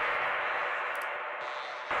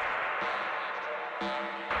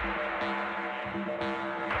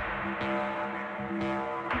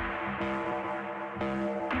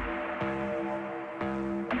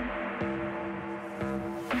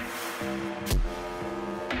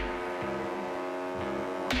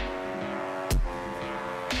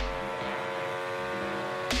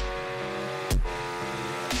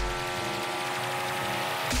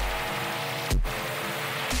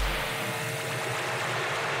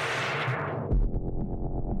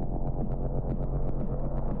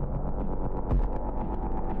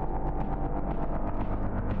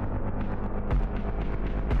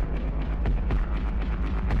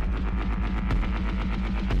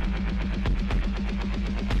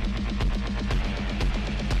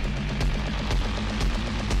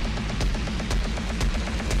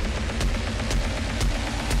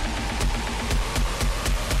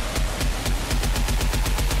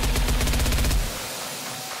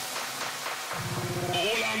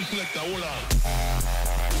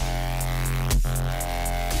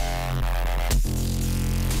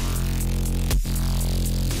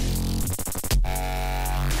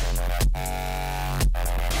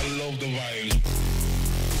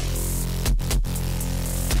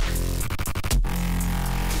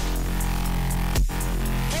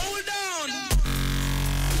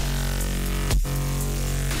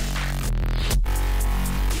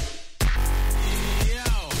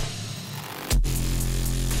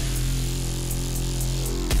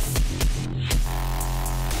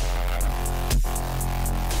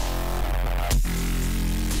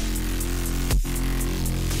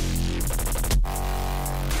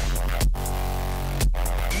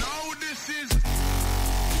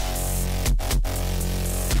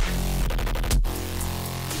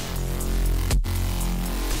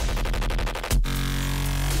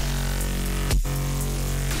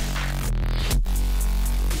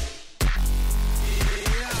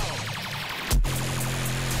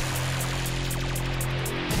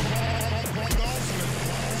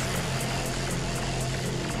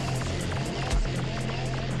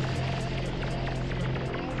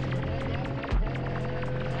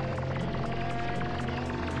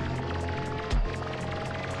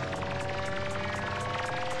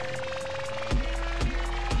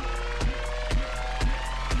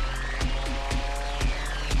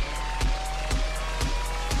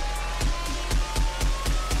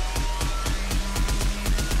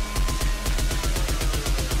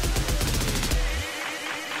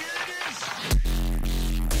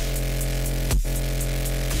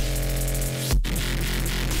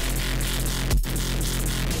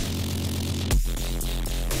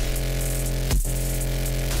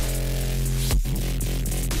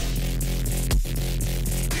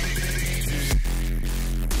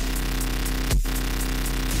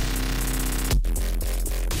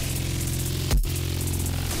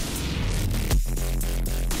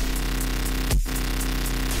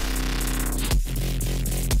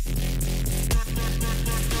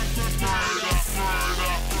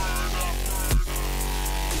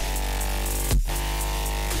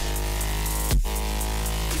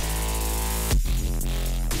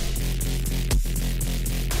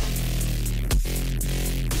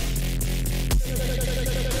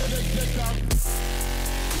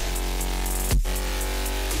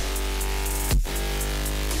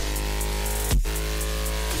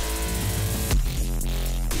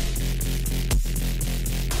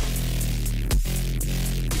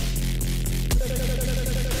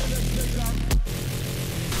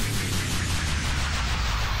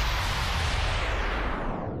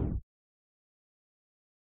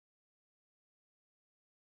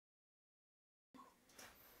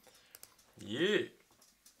 Yeah.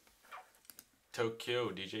 Tokyo,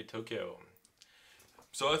 DJ Tokyo.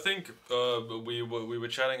 So I think we were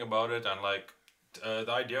chatting about it, and like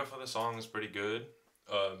the idea for the song is pretty good.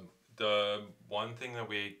 The one thing that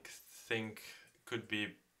we think could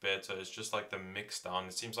be better is just like the mix down.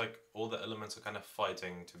 It seems like all the elements are kind of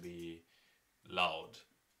fighting to be loud.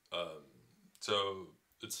 So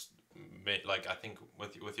it's like I think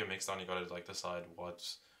with your mix down you gotta like decide what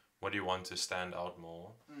do you want to stand out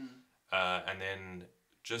more. And then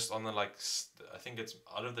just on the like I think it's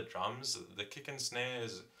out of the drums, the kick and snare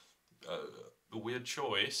is a weird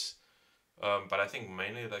choice, but I think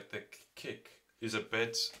mainly like the kick is a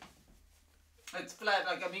bit. It's flat,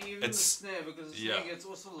 like I mean even the snare, because the snare gets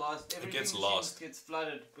also lost. Everything gets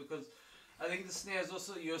flooded because I think the snare is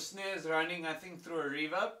also, your snare is running I think through a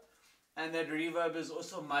reverb, and that reverb is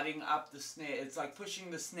also mudding up the snare. It's like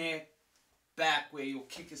pushing the snare back where your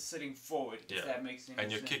kick is sitting forward, if that makes any sense.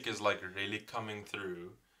 And your kick is like really coming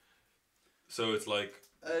through. So it's like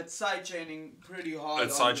it's side chaining pretty hard.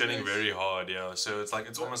 It's side chaining very hard, yeah. So it's like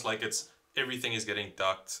it's almost like it's everything is getting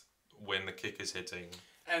ducked when the kick is hitting.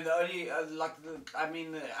 And the only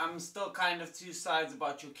I'm still kind of two sides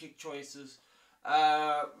about your kick choices.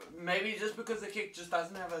 Maybe just because the kick just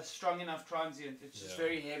doesn't have a strong enough transient. It's just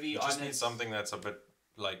very heavy. You just need something that's a bit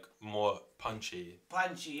like more punchy.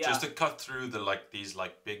 Punchy, yeah. Just to cut through the like these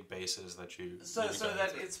like big basses that you. So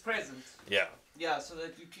that it's present. Yeah. Yeah, so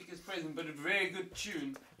that your kick is present, but a very good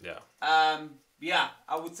tune. Yeah. Yeah,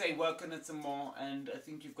 I would say work on it some more, and I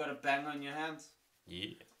think you've got a bang on your hands.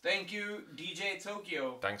 Yeah. Thank you, DJ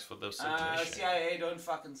Tokyo. Thanks for the submission. CIA, don't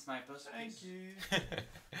fucking snipe us. Thank you.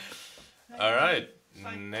 All right.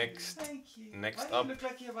 Next up. Why do you look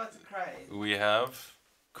like you're about to cry? We have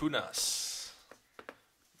Kunas.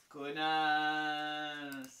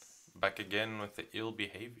 Kunas. Back again with the ill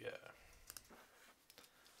behavior.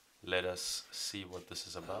 Let us see what this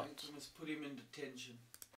is about. I must put him in detention.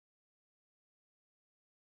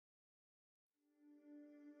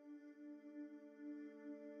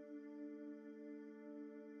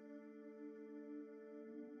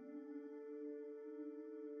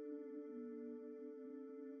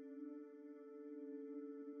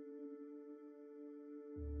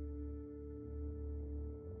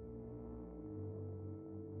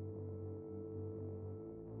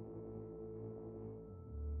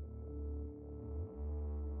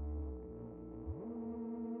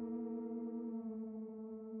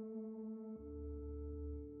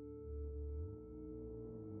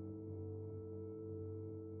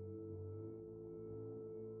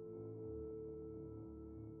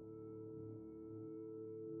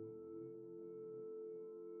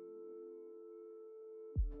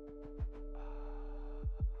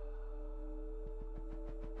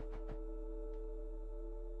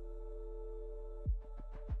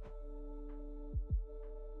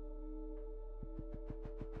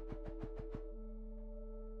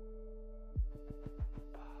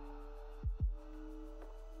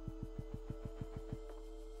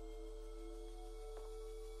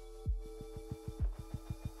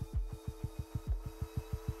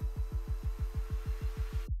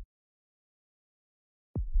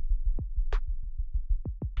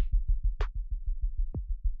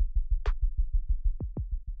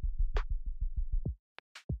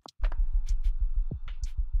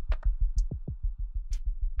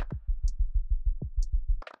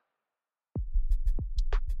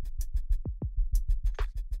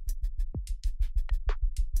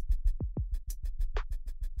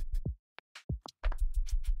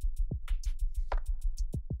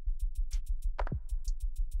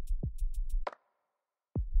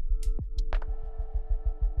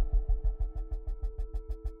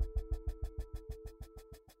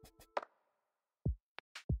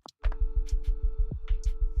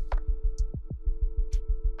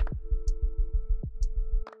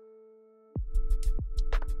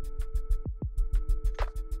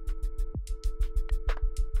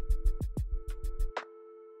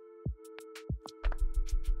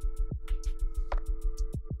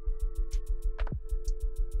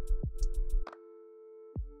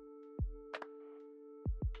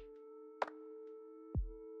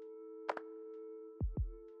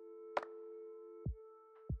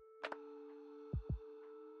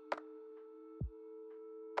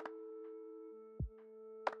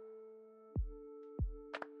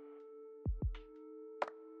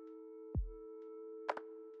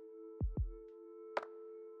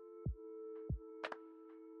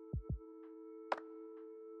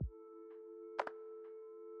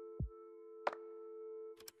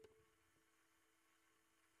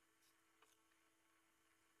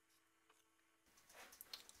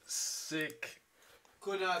 Sick.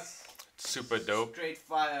 Kunas. super dope. Straight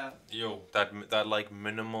fire. Yo, that like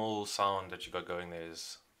minimal sound that you got going there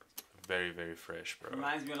is very, very fresh, bro.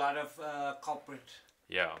 Reminds me a lot of Culprit.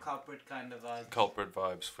 Yeah. Culprit kind of vibe. Culprit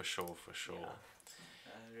vibes for sure, for sure. Yeah.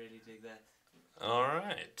 I really dig that.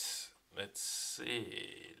 Alright. Let's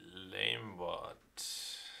see.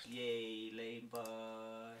 Lamebot. Yay,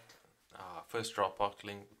 Lamebot. First Dropbox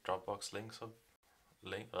links of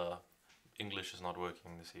English is not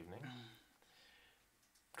working this evening.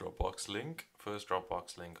 Dropbox link. First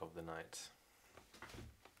Dropbox link of the night.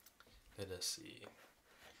 Let us see.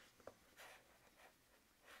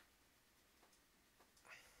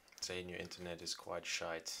 Saying your internet is quite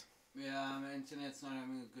shite. Yeah, my internet's not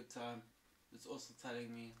having a good time. It's also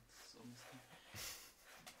telling me. It's almost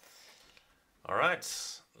All right,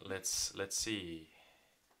 let's see.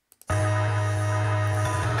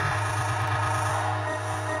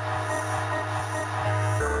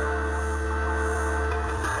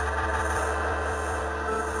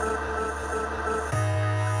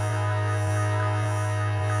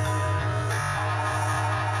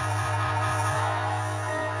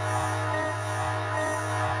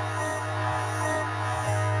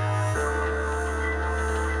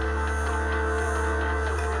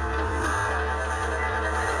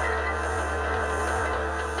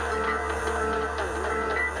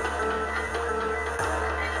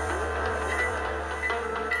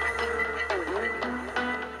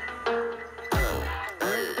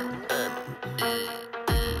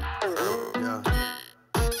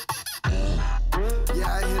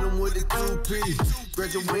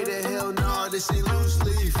 Graduated, hell nah, this ain't loose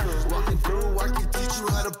leaf. Walking through, I can teach you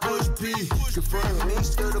how to push P. Confront me,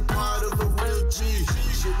 stir the pot of a real G.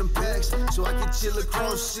 Shit them packs, so I can chill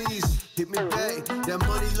across seas. Hit me back, that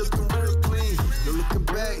money looking real clean. No looking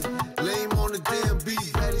back, lame on the damn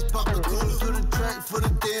beat. Baddies popping cool to the track for the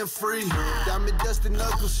damn free. Diamond dusting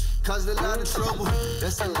knuckles, caused a lot of trouble.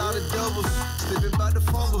 That's a lot of doubles. Slipping by the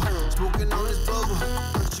fumble, smoking on this bubble.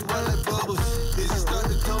 Put you out like bubbles. This is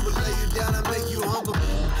starting to tumble, lay you down and make you humble.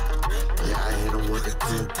 Yeah, I hit him with a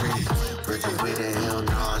 2P. Graduated, hell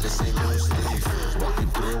nah, this ain't no sleeve. Walking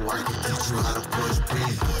through, I can teach you how to push P.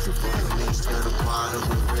 Confront me, stir the pot of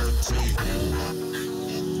a real G.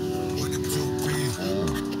 With a 2P.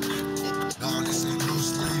 Nah, this ain't no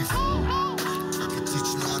sleeve. I can teach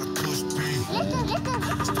you how to push P.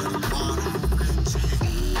 Stir the pot of a real G.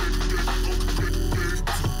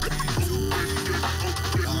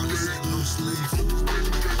 Nah, this ain't no sleeve.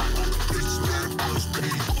 Teach you how to push P.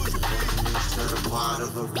 Stir the pot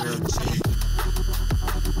of a real G.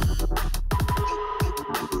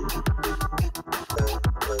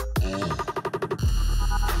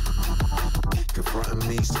 Confronting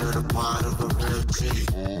me, stir the pot of a real G.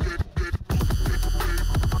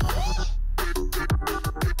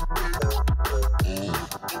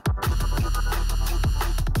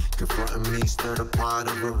 Confronting me, stir the pot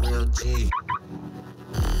of a real G.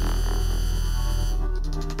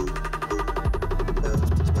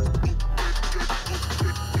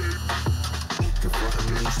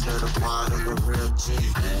 Confronting me, stir the pot of a real G.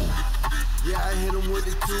 Yeah, I hit him with a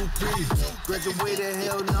 2P. Graduated,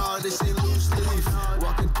 hell nah, this ain't loose leaf.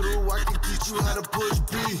 Walking through, I can teach you how to push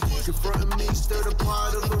B. Confronting me, stir the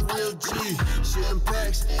pot of a real G. Shit them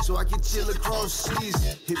packs, so I can chill across seas.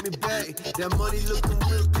 Hit me back, that money looking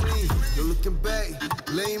real clean. No looking back,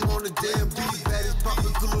 lame on the damn beat. Baddies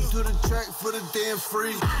popping cool to the track for the damn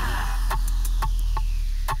free.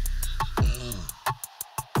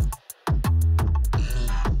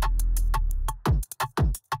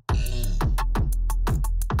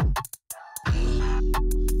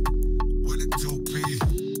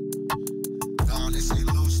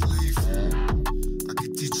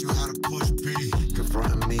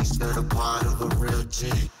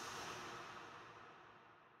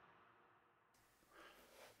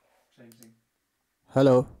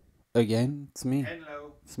 Hello, again, it's me.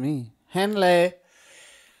 Hello. It's me. Henley.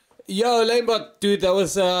 Yo, Lamebot, dude, that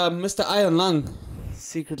was Mr. Iron Lung.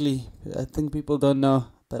 Secretly, I think people don't know,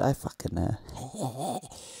 but I fucking know.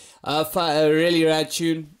 A really rad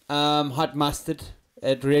tune. Hot Mustard.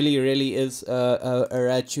 It really, really is a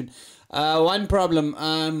rad tune. One problem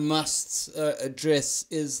I must address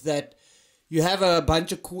is that you have a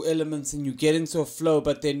bunch of cool elements and you get into a flow,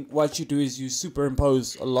 but then what you do is you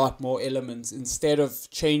superimpose a lot more elements instead of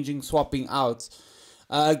changing, swapping out.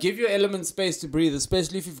 Give your elements space to breathe,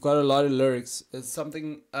 especially if you've got a lot of lyrics. It's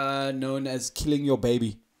something known as killing your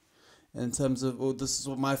baby. In terms of, this is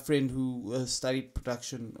what my friend who studied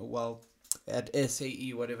production, well, at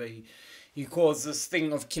SAE, whatever, he calls this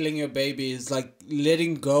thing of killing your baby is like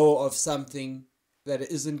letting go of something that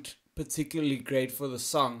isn't particularly great for the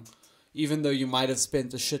song. even though you might have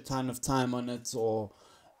spent a shit ton of time on it, or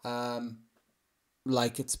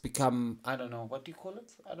like it's become, I don't know, what do you call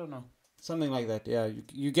it? I don't know. Something like that. Yeah,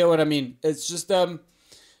 you get what I mean. It's just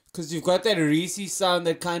because you've got that Reese sound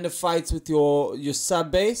that kind of fights with your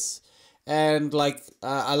sub bass, and like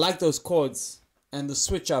I like those chords and the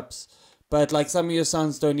switch ups, but like some of your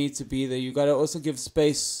sounds don't need to be there. You got to also give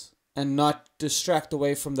space and not distract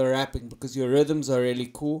away from the rapping, because your rhythms are really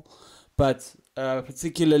cool, but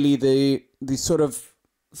particularly the sort of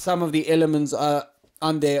some of the elements are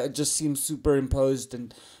on there just seem superimposed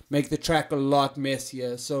and make the track a lot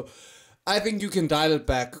messier. So I think you can dial it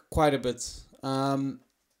back quite a bit, and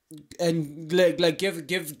like give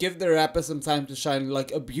the rapper some time to shine.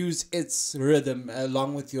 Like abuse its rhythm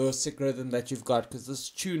along with your sick rhythm that you've got, because this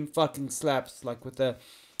tune fucking slaps. Like with the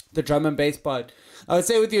drum and bass part, I would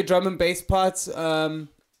say with your drum and bass parts,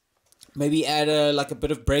 maybe add like a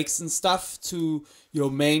bit of breaks and stuff to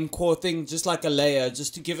your main core thing, just like a layer,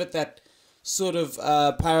 just to give it that sort of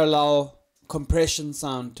parallel compression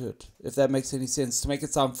sound to it, if that makes any sense, to make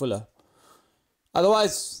it sound fuller.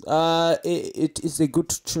 Otherwise, it is a good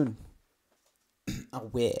tune.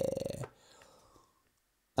 Aware.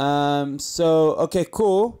 So okay,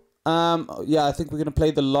 cool. Yeah, I think we're gonna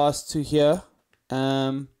play the last two here.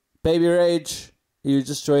 Baby Rage, you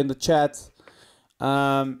just joined the chat.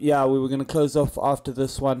 Yeah, we were gonna close off after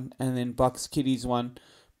this one, and then Box Kitty's one,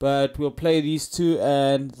 but we'll play these two,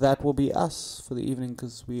 and that will be us for the evening,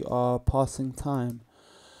 because we are passing time.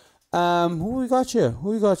 Who we got here? Who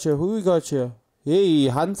we got here? Who we got here? Hey,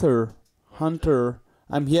 Hunter.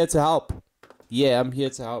 I'm here to help. Yeah, I'm here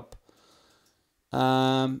to help.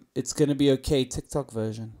 It's gonna be okay. TikTok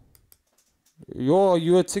version.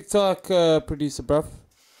 You a TikTok producer, bruv?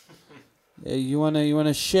 Yeah, you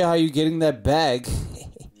wanna share how you getting that bag?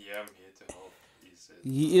 Yeah, I'm here to help.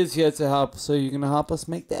 He is here to help, so you're gonna help us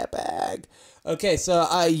make that bag. Okay, so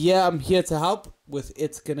yeah, I'm here to help with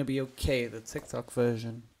It's Gonna Be Okay, the TikTok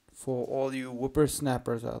version, for all you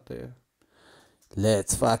whippersnappers out there.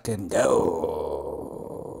 Let's fucking go.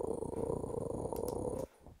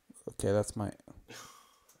 Okay, that's my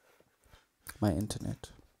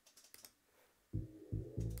internet.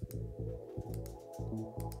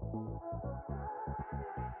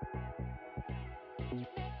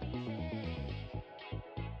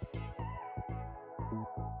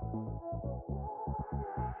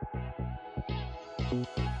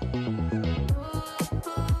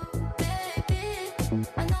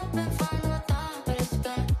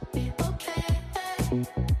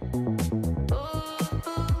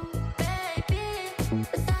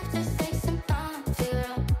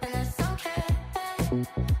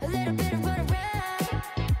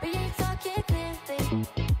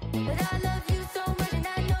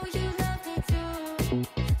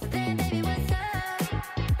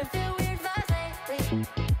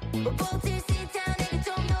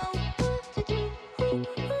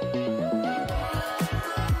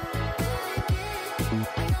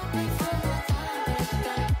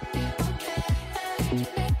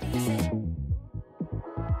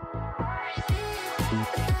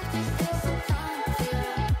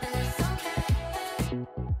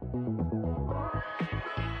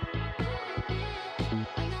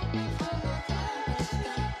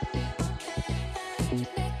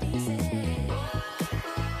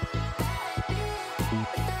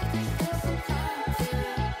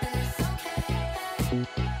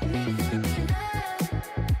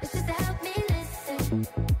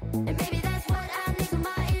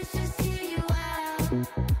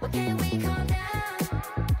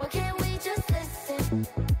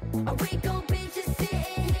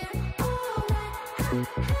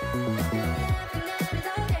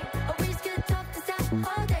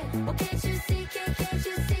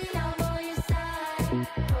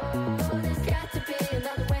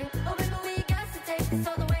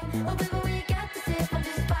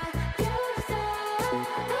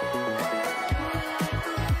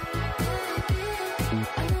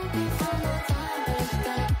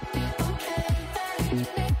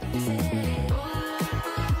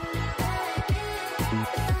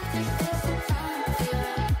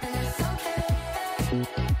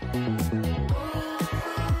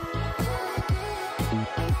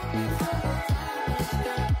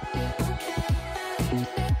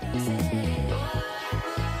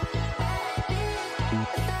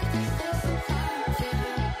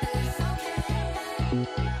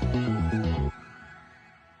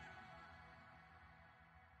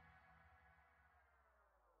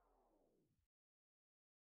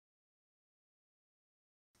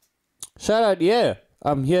 Shout out, yeah,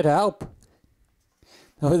 I'm here to help.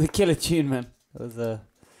 That was a killer tune, man. That was a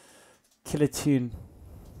killer tune.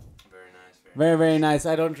 Very Very, very nice.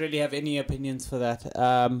 I don't really have any opinions for that.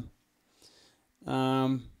 I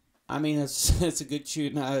mean, it's it's a good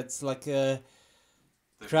tune. It's like a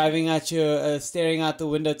driving at your, staring out the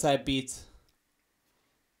window type beat.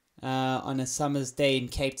 On a summer's day in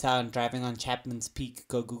Cape Town, driving on Chapman's Peak.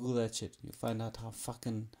 Go Google that shit. You'll find out how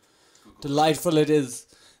fucking delightful it is.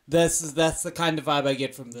 That's the kind of vibe I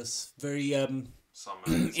get from this. Very Summer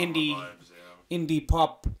indie vibes, yeah. indie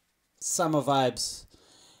pop summer vibes.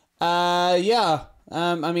 Yeah.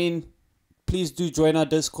 I mean, please do join our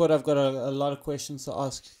Discord. I've got a lot of questions to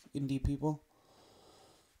ask indie people.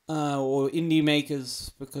 Or indie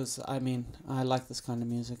makers, because I mean, I like this kind of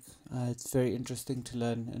music. It's very interesting to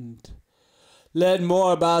learn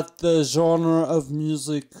more about the genre of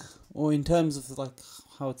music, or in terms of like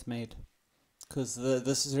how it's made, because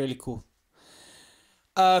this is really cool.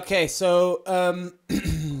 Okay, so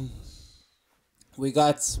we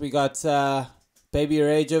got Baby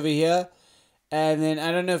Rage over here, and then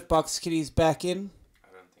I don't know if Box Kitty's back in. I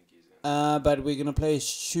don't think he's in. But we're gonna play a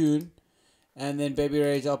tune. And then Baby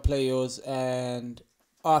Rage, I'll play yours. And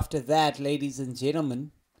after that, ladies and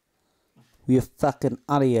gentlemen, we're fucking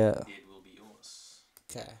out of here. It will be yours.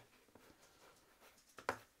 Okay.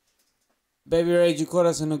 Baby Rage, you caught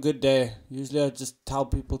us on a good day. Usually I just tell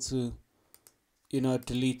people to,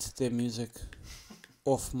 delete their music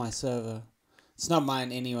off my server. It's not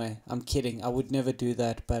mine anyway. I'm kidding. I would never do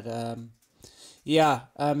that. But, yeah,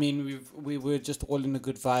 I mean, we were just all in a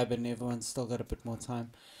good vibe and everyone's still got a bit more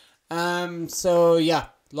time. So yeah,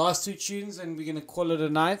 last two tunes and we're gonna call it a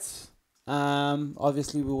night.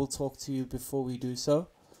 Obviously we will talk to you before we do so.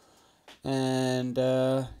 And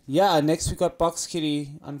yeah, next we got Box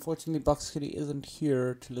Kitty. Unfortunately, Box Kitty isn't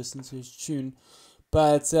here to listen to his tune,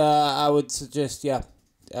 but I would suggest, yeah,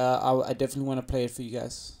 I definitely want to play it for you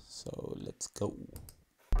guys. So let's go.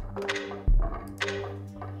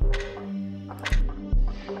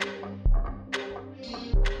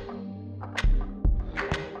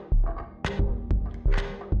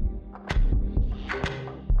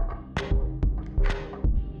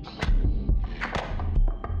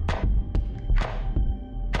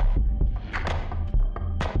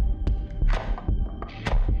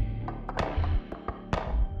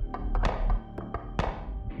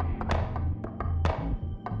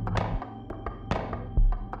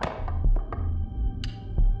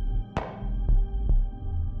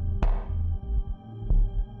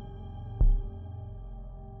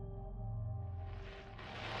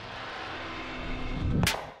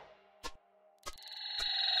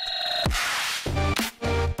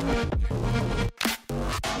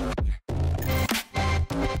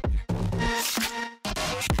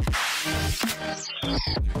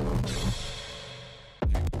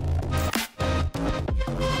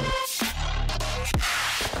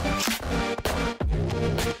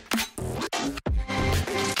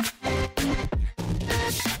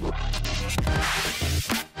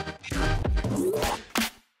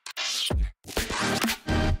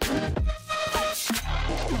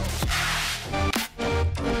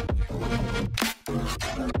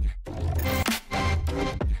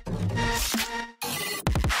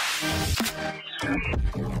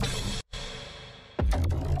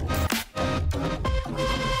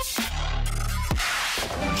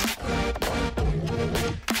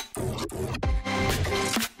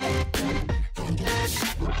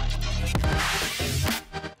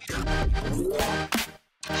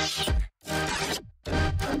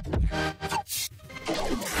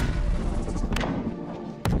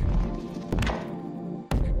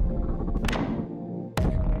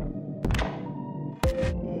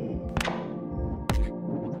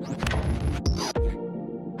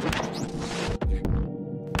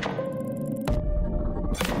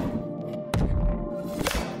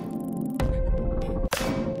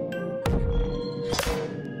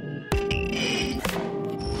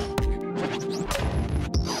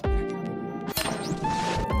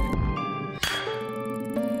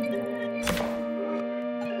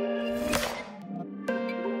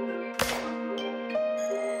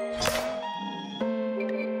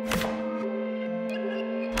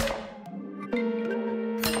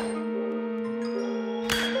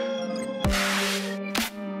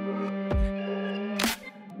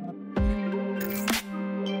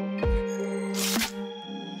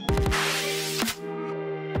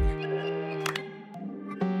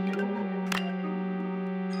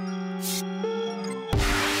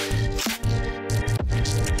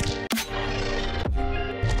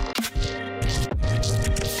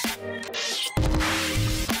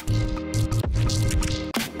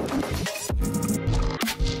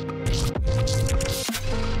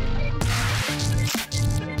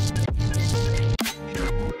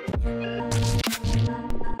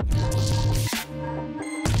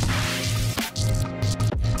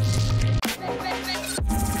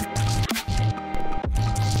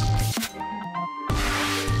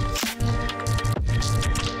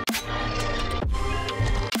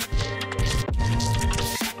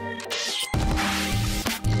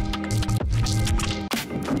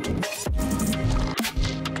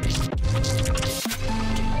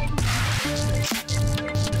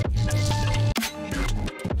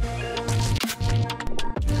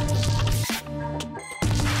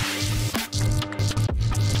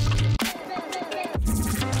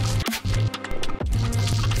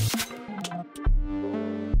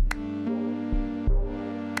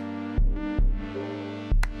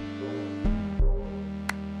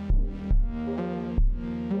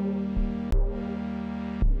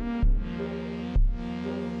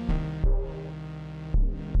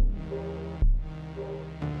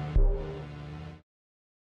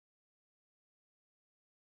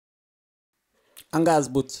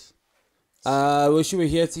 Angazbut. Wish you were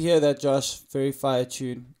here to hear that, Josh. Very fire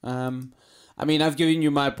tune. I mean, I've given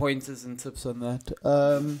you my pointers and tips on that.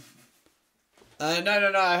 No.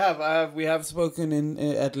 I have. We have spoken in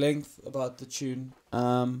at length about the tune.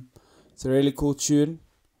 It's a really cool tune.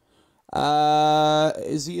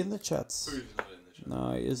 Is he in the chats? He's not in the chat.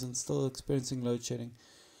 No, he isn't. Still experiencing load shedding.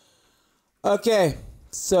 Okay,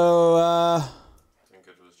 so I think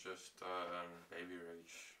it was just Baby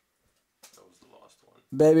Rage. That was the last one.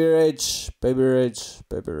 Baby Rage, Baby Rage,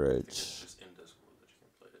 Baby I think Rage. it's just in Discord that you can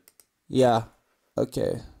play it. Yeah.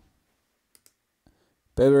 Okay.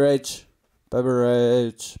 Baby Rage, Baby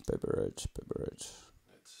Rage, Baby Rage, Baby Rage.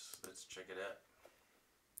 Let's check it out.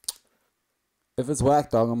 If it's whack,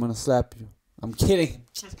 dog, I'm gonna slap you. I'm kidding.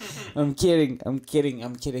 I'm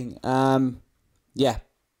kidding. Yeah.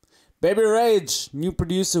 Baby Rage, new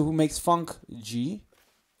producer who makes funk G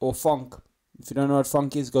or funk. If you don't know what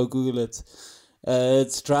funk is, go Google it.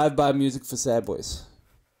 It's drive-by music for sad boys.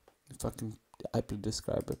 If I can aptly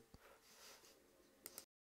describe it.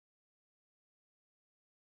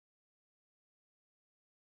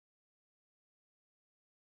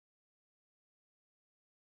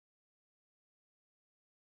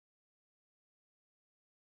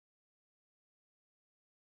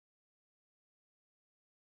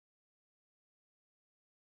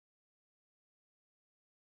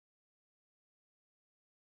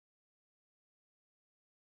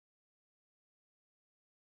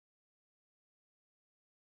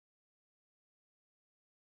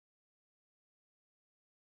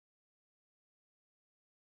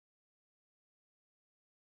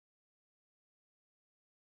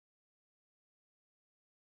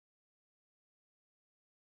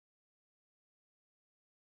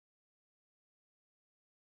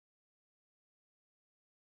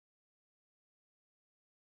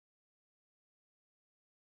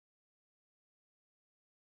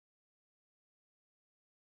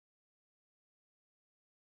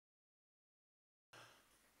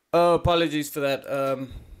 Oh, apologies for that.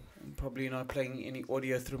 I'm probably not playing any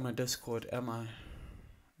audio through my Discord, am I?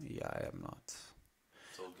 Yeah, I am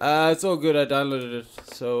not. It's all good. I downloaded it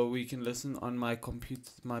so we can listen on my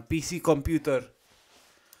computer, my PC computer.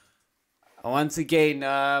 Once again,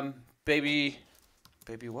 baby what?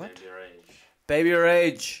 Baby Rage. Baby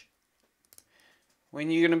Rage.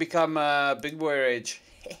 When you gonna become Big Boy Rage?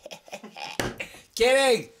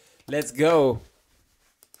 Kidding. Let's go.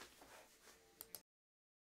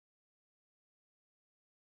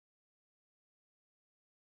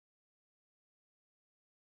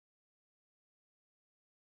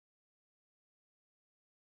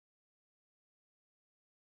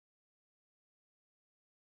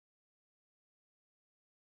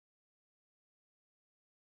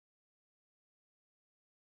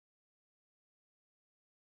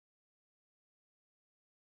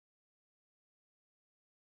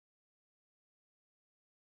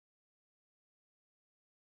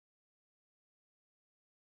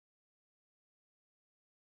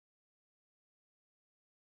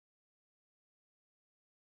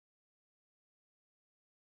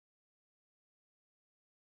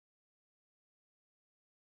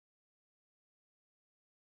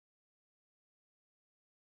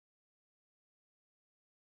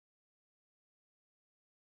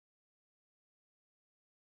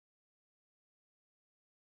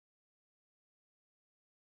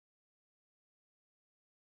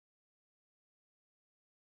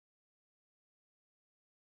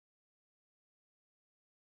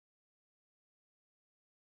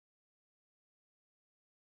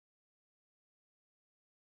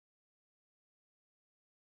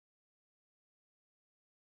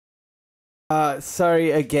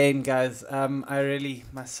 Sorry again, guys.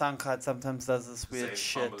 My sound card sometimes does this weird Zain's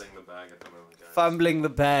shit. fumbling the bag at the moment, guys.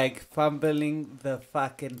 Fumbling the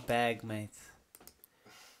fucking bag, mate.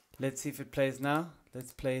 Let's see if it plays now.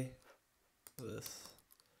 Let's play this.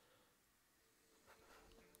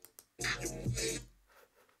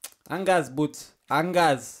 Angaz boot.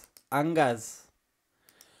 Angaz.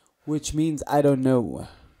 Which means I don't know.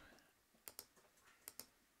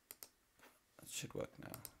 It should work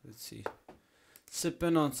now. Let's see.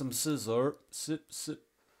 Sipping on some scissor. Sip. Sorry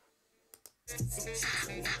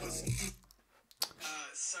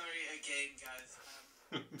again, guys.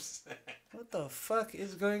 What the fuck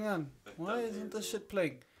is going on? Why isn't this shit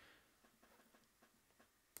playing?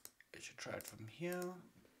 I should try it from here.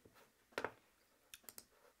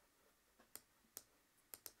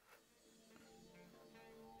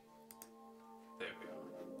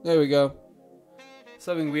 There we go.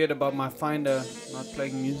 Something weird about my Finder not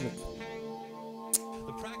playing music.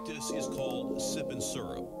 The practice is called sip and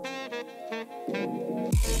syrup.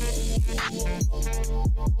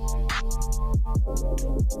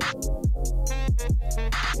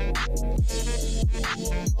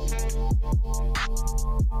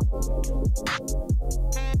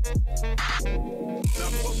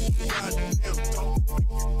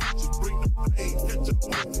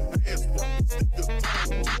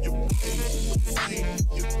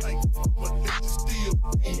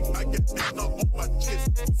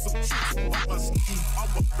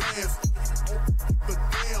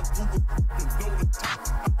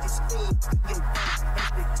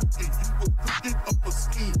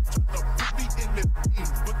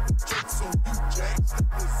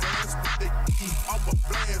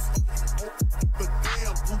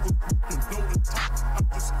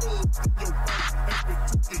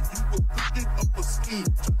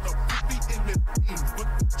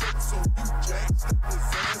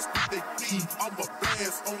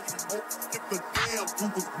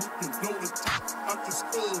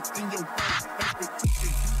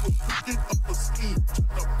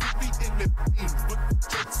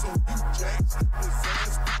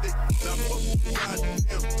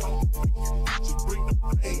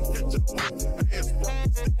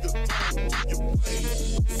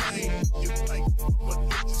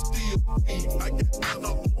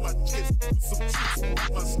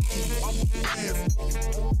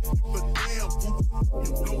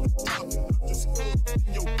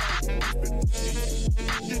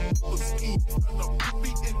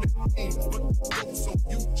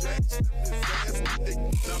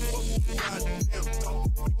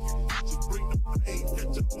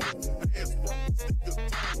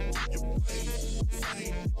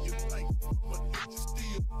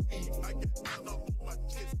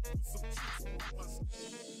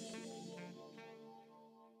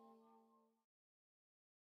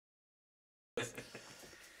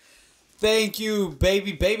 Thank you,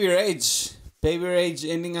 Baby Rage. Baby Rage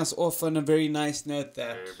ending us off on a very nice note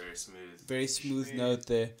there. Very smooth. Very smooth note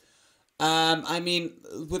there. I mean,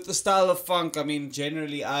 with the style of funk, I mean,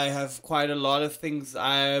 generally I have quite a lot of things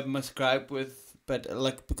I must gripe with, but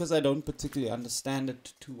like, because I don't particularly understand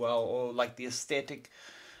it too well, or like the aesthetic,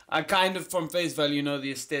 I kind of from face value know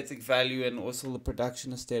the aesthetic value and also the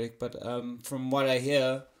production aesthetic, but from what I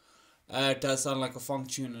hear, it does sound like a funk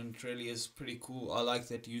tune, and it really is pretty cool. I like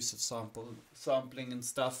that use of sampling and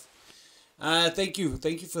stuff. Thank you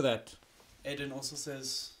for that. Aiden also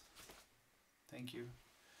says thank you.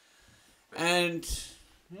 And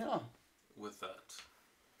yeah. With that.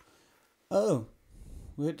 Oh,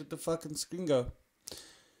 where did the fucking screen go?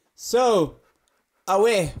 So,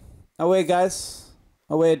 away guys.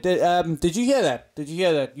 Away. Did you hear that? Did you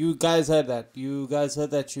hear that? You guys heard that? You guys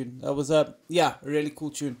heard that tune? That was a really cool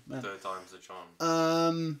tune, man. Third time's the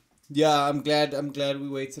charm. Yeah, I'm glad we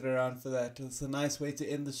waited around for that. It's a nice way to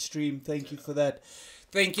end the stream. Thank you for that.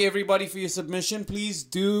 Thank you everybody for your submission. Please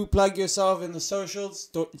do plug yourself in the socials.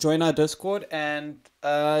 Join our Discord, and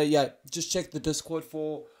just check the Discord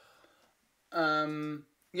for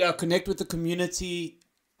connect with the community.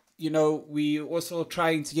 You know, we also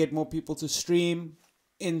trying to get more people to stream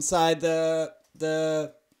inside the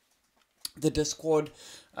Discord.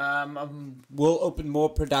 We'll open more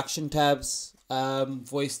production tabs,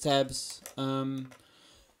 voice tabs,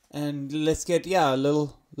 and let's get a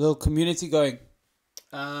little community going.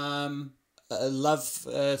 I love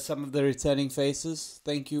some of the returning faces.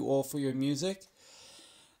 Thank you all for your music.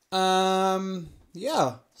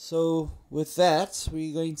 So with that,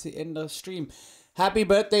 we're going to end our stream. Happy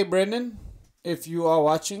birthday, Brendan, if you are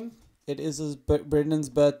watching. It is Brendan's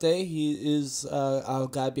birthday. He is our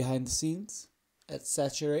guy behind the scenes at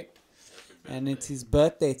SATURATE, and it's his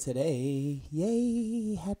birthday today.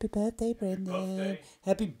 Yay! Happy birthday, Brendan.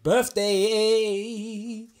 Happy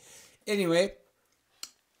birthday. Anyway,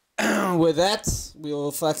 with that,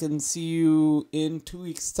 we'll fucking see you in 2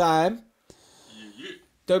 weeks' time.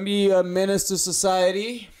 Don't be a menace to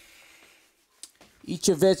society. Eat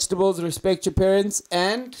your vegetables, respect your parents,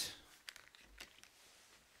 and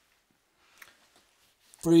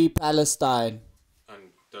free Palestine.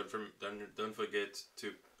 And don't forget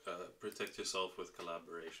to protect yourself with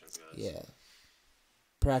collaborations, guys. Yeah.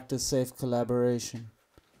 Practice safe collaboration.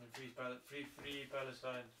 And free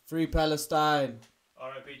Palestine. Free Palestine.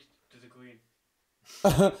 R.I.P. to the Queen.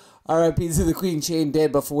 R.I.P. to the Queen. She ain't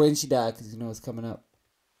dead, but for when she died, because you know it's coming up.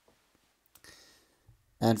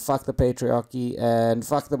 And fuck the patriarchy, and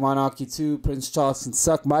fuck the monarchy too. Prince Charles can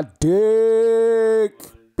suck my dick.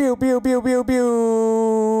 Pew, pew, pew, pew, pew.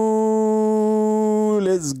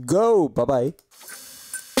 Let's go. Bye-bye.